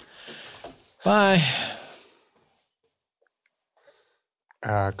 Bye.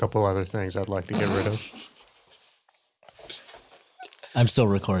 A couple other things I'd like to get rid of. I'm still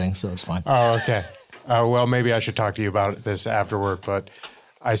recording, so it's fine. Oh, okay. Well, maybe I should talk to you about this afterward, but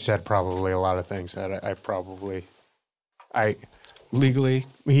I said probably a lot of things that I legally.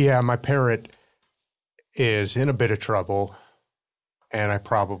 Yeah, my parrot is in a bit of trouble, and I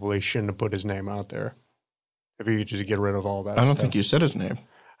probably shouldn't have put his name out there. If you could just get rid of all that I don't stuff. think you said his name.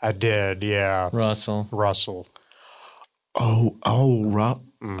 I did, yeah. Russell. Oh,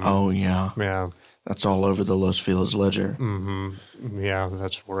 yeah. Yeah. That's all over the Los Feliz Ledger. Mm-hmm. Yeah,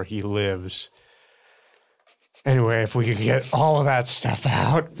 that's where he lives. Anyway, if we could get all of that stuff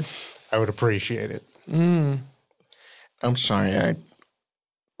out, I would appreciate it. I'm sorry I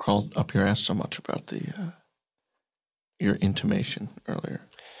crawled up your ass so much about your intimation earlier.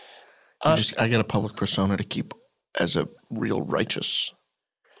 I got a public persona to keep as a real righteous,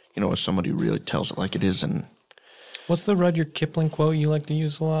 as somebody who really tells it like it is. And What's the Rudyard Kipling quote you like to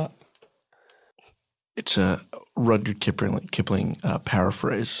use a lot? it's a Rudyard Kipling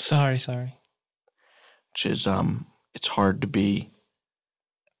paraphrase. Sorry. Which is, it's hard to be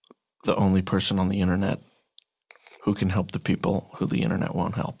the only person on the internet who can help the people who the internet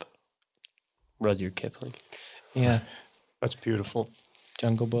won't help. Rudyard Kipling. Yeah. That's beautiful.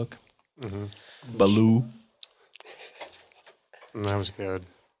 Jungle Book. Mm-hmm. Baloo. That was good.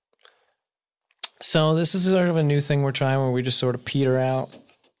 So this is sort of a new thing we're trying where we just sort of peter out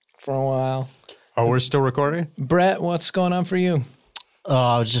for a while. Oh, we're still recording? Brett, what's going on for you?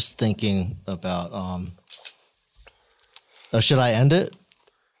 I was just thinking about, should I end it?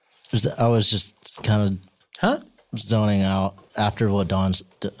 I was just kind of zoning out after what Dom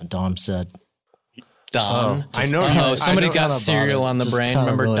said. Don. I know. Oh, somebody got kinda cereal bothered. on the Just brain. kinda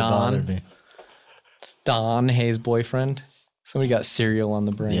Remember really Don? bothered me. Don, Hayes' boyfriend. Somebody got cereal on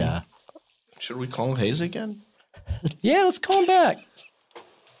the brain. Yeah. Should we call him Hayes again? Yeah, let's call him back.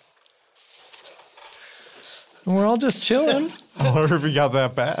 We're all just chilling. I wonder if he got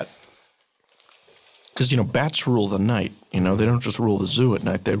that bad. Because, bats rule the night. They don't just rule the zoo at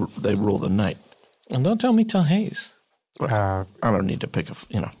night. They rule the night. And don't tell me, tell Hayes. I don't need to pick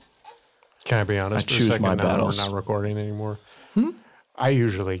Can I be honest I for a choose second? my Now that battles. we're not recording anymore. I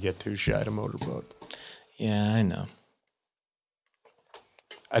usually get too shy to motorboat. Yeah, I know.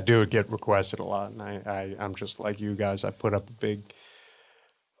 I do get requested a lot, and I'm just like you guys. I put up a big...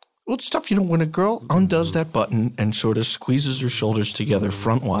 Well, it's tough, when a girl undoes that button and sort of squeezes her shoulders together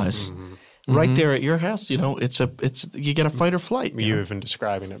front-wise, right there at your house, it's you get a fight or flight. You even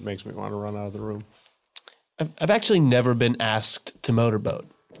describing it makes me want to run out of the room. I've actually never been asked to motorboat,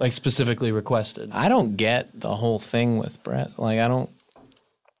 like specifically requested. I don't get the whole thing with Brett. Like, I don't.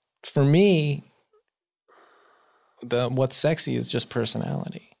 For me, what's sexy is just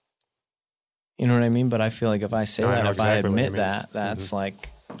personality. You know what I mean? But I feel like if I say I that, know if exactly I what you admit mean. that, that's like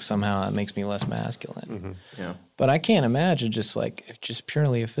somehow it makes me less masculine. Yeah. But I can't imagine just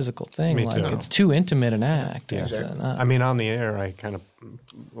purely a physical thing. Me Like too. it's too intimate an act. Yeah. It's I mean, on the air, I kind of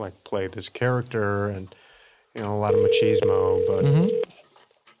like play this character and, a lot of machismo, but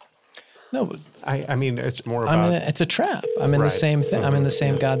no, but I mean, it's more about... it's a trap. I'm in the Right. same thing. I'm in the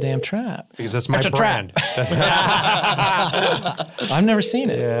same goddamn trap. because that's my It's a brand. I've never seen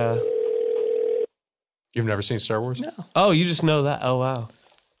it. Yeah. You've never seen Star Wars? No. Oh, you just know that? Oh, wow.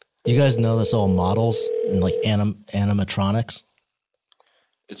 You guys know this all models and like animatronics,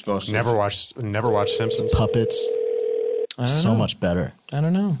 It's mostly Never watched Simpsons. puppets. I don't So know. much better. I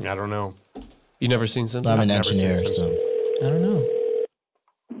don't know. I don't know. You never seen Simpsons? I'm an never seen engineer, Simpsons. so I don't know.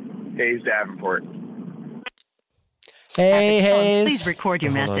 Hayes Davenport. Hey, At the tone, Hayes. Please record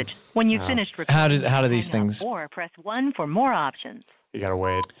your Hold on. message. When you've finished recording, How do these hang up things? Or press 1 for more options. You gotta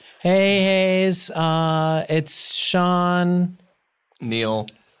wait. Hey, Hayes. It's Sean. Neil.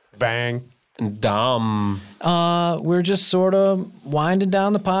 Bang. Dom. We're just sort of winding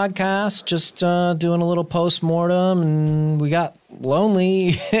down the podcast, just doing a little post-mortem, and we got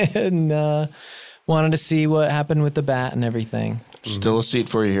lonely and wanted to see what happened with the bat and everything. Still a seat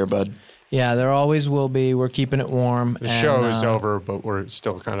for you here, bud. Yeah, there always will be. We're keeping it warm. The show is over, but we're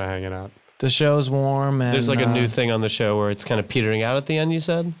still kind of hanging out. The show's warm. And, There's like a new thing on the show where it's kind of petering out at the end, you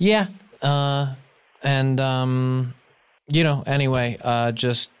said? Yeah. Anyway,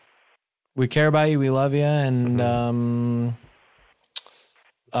 just we care about you. We love you. And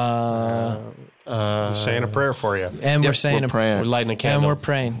We're saying a prayer for you. and we're Yep, saying we're praying. We're lighting a and candle. we're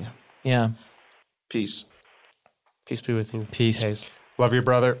praying. Yeah. Peace. Peace be with you. Peace. Hayes. Love you,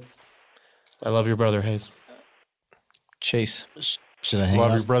 brother. I love your brother, Hayes. Chase. should I hang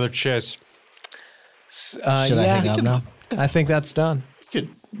Love up? your brother, Chase. Should I hang up now? I think that's done. Good.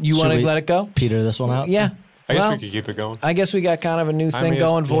 You want to we- let it go? Peter this one out? Yeah. I guess Well, we could keep it going. I guess we got kind of a new thing mean,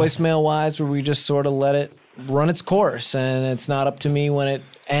 going yeah. voicemail wise where we just sort of let it run its course, and it's not up to me when it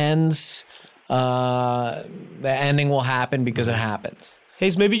ends. The ending will happen because it happens.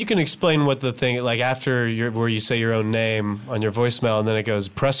 Hayes, maybe you can explain what the thing, like after where you say your own name on your voicemail and then it goes,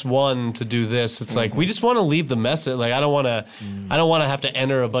 press 1 to do this. It's like, we just want to leave the message. Like, I don't want to have to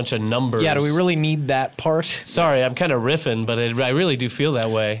enter a bunch of numbers. Yeah, do we really need that part? Sorry, I'm kind of riffing, but I really do feel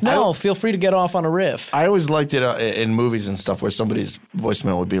that way. No, feel free to get off on a riff. I always liked it in movies and stuff where somebody's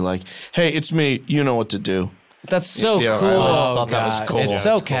voicemail would be like, "Hey, it's me. You know what to do." That's so Yeah, cool. I always thought that was God, cool. It's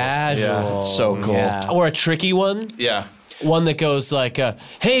so casual. Yeah, it's so cool. Yeah. Or a tricky one. Yeah. One that goes like,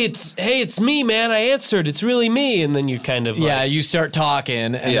 hey, it's me, man. I answered. It's really me. And then you kind of Yeah, like, you start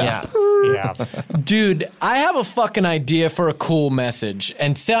talking. And yeah. Yeah. Dude, I have a fucking idea for a cool message,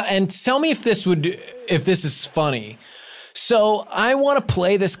 and tell me if this is funny. So I want to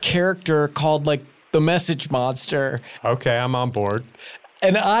play this character called like the Message Monster, Okay, I'm on board.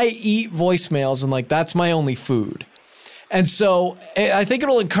 and I eat voicemails, and like that's my only food. And so I think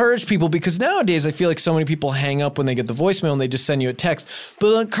it'll encourage people because nowadays I feel like so many people hang up when they get the voicemail and they just send you a text. But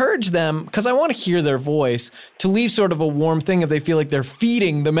it'll encourage them, because I want to hear their voice, to leave sort of a warm thing if they feel like they're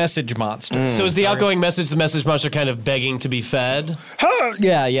feeding the Message Monster. So is the outgoing message the message monster kind of begging to be fed?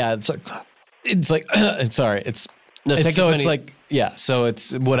 Yeah. Sorry. No, take as so many- it's like, yeah, so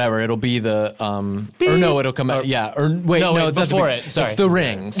it's whatever. It'll be the, or no, it'll come out. Yeah. Or wait, No, wait, it's not the before big- it, sorry. It's the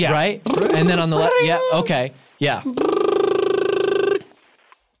rings, Yeah. right? And then on the left, yeah, okay. Yeah.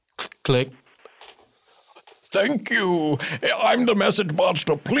 Click. Thank you. I'm the Message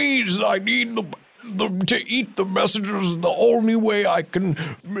Monster. Please, I need to eat the messages the only way I can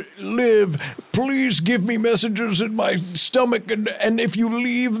live. Please give me messages in my stomach, and if you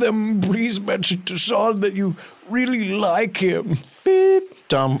leave them, please mention to Sean that you really like him. Beep.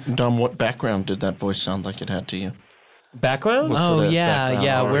 Dom, what background did that voice sound like it had to you? Background? What's Oh for that yeah, background?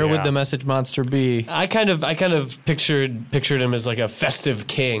 yeah. Where would yeah. the Message Monster be? I kind of pictured him as like a festive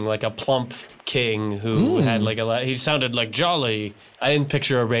king, like a plump king who had like he sounded like jolly. I didn't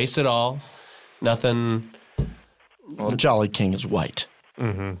picture a race at all. Nothing. Well, Jolly King is white.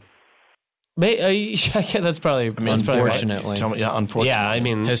 That's probably. Unfortunately. Tell me, yeah, unfortunately. Yeah, I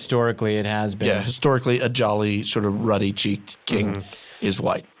mean, historically it has been. Yeah, historically, a jolly, sort of ruddy-cheeked king is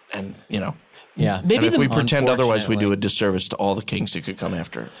white, and Yeah. Maybe if we pretend otherwise, we do a disservice to all the kings who could come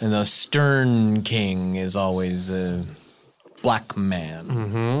after. And the stern king is always a black man.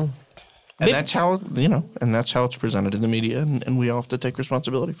 Mm-hmm. And that's how and that's how it's presented in the media, and we all have to take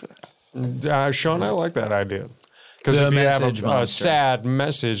responsibility for that. Sean, I like that idea. Because if you have a sad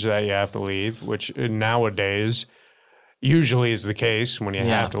message that you have to leave, which nowadays usually is the case when you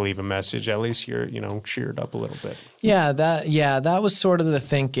have to leave a message, at least you're cheered up a little bit. Yeah, that was sort of the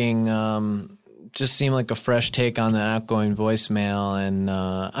thinking. Just seemed like a fresh take on the outgoing voicemail, and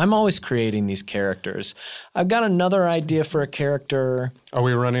I'm always creating these characters. I've got another idea for a character. Are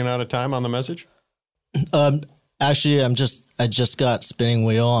we running out of time on the message? Actually, I just got spinning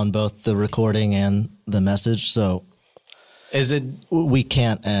wheel on both the recording and the message, so we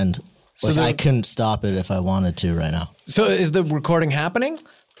can't end. I couldn't stop it if I wanted to right now. So is the recording happening?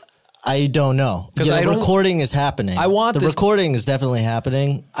 I don't know. Because the recording is happening. The recording is definitely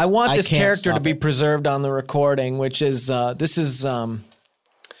happening. I want this character to be preserved on the recording, which is this is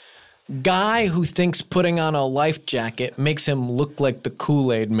guy who thinks putting on a life jacket makes him look like the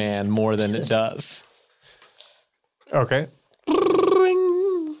Kool-Aid Man more than it does. Okay.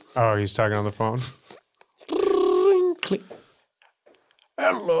 Oh, he's talking on the phone.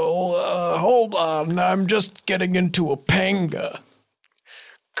 Hello, hold on. I'm just getting into a panga.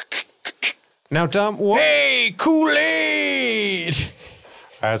 Now, Tom, what? Hey, Kool-Aid!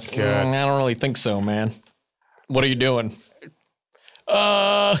 That's good. I don't really think so, man. What are you doing?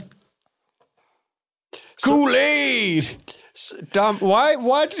 Kool-Aid! Tom,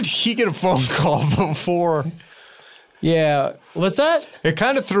 why did he get a phone call before? Yeah. What's that? It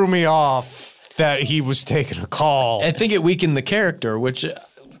kind of threw me off that he was taking a call. I think it weakened the character, which,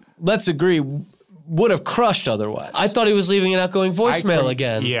 let's agree, would have crushed otherwise. I thought he was leaving an outgoing voicemail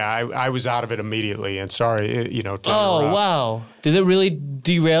again. Yeah, I was out of it immediately, and sorry, to interrupt. Wow. Did it really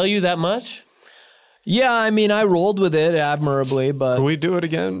derail you that much? Yeah, I mean, I rolled with it admirably, but... Can we do it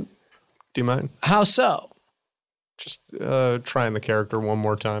again? Do you mind? How so? Just trying the character one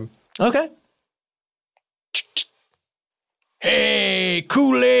more time. Okay. Hey,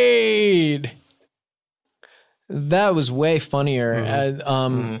 Kool-Aid! That was way funnier.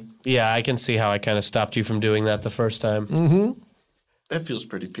 Yeah, I can see how I kind of stopped you from doing that the first time. Mm-hmm. That feels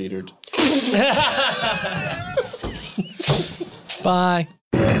pretty petered. Bye.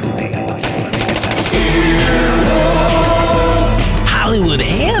 Hollywood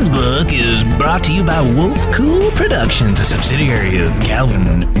Handbook is brought to you by Wolf Cool Productions, a subsidiary of Calvin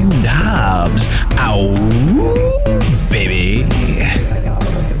and Hobbes. Ow, baby.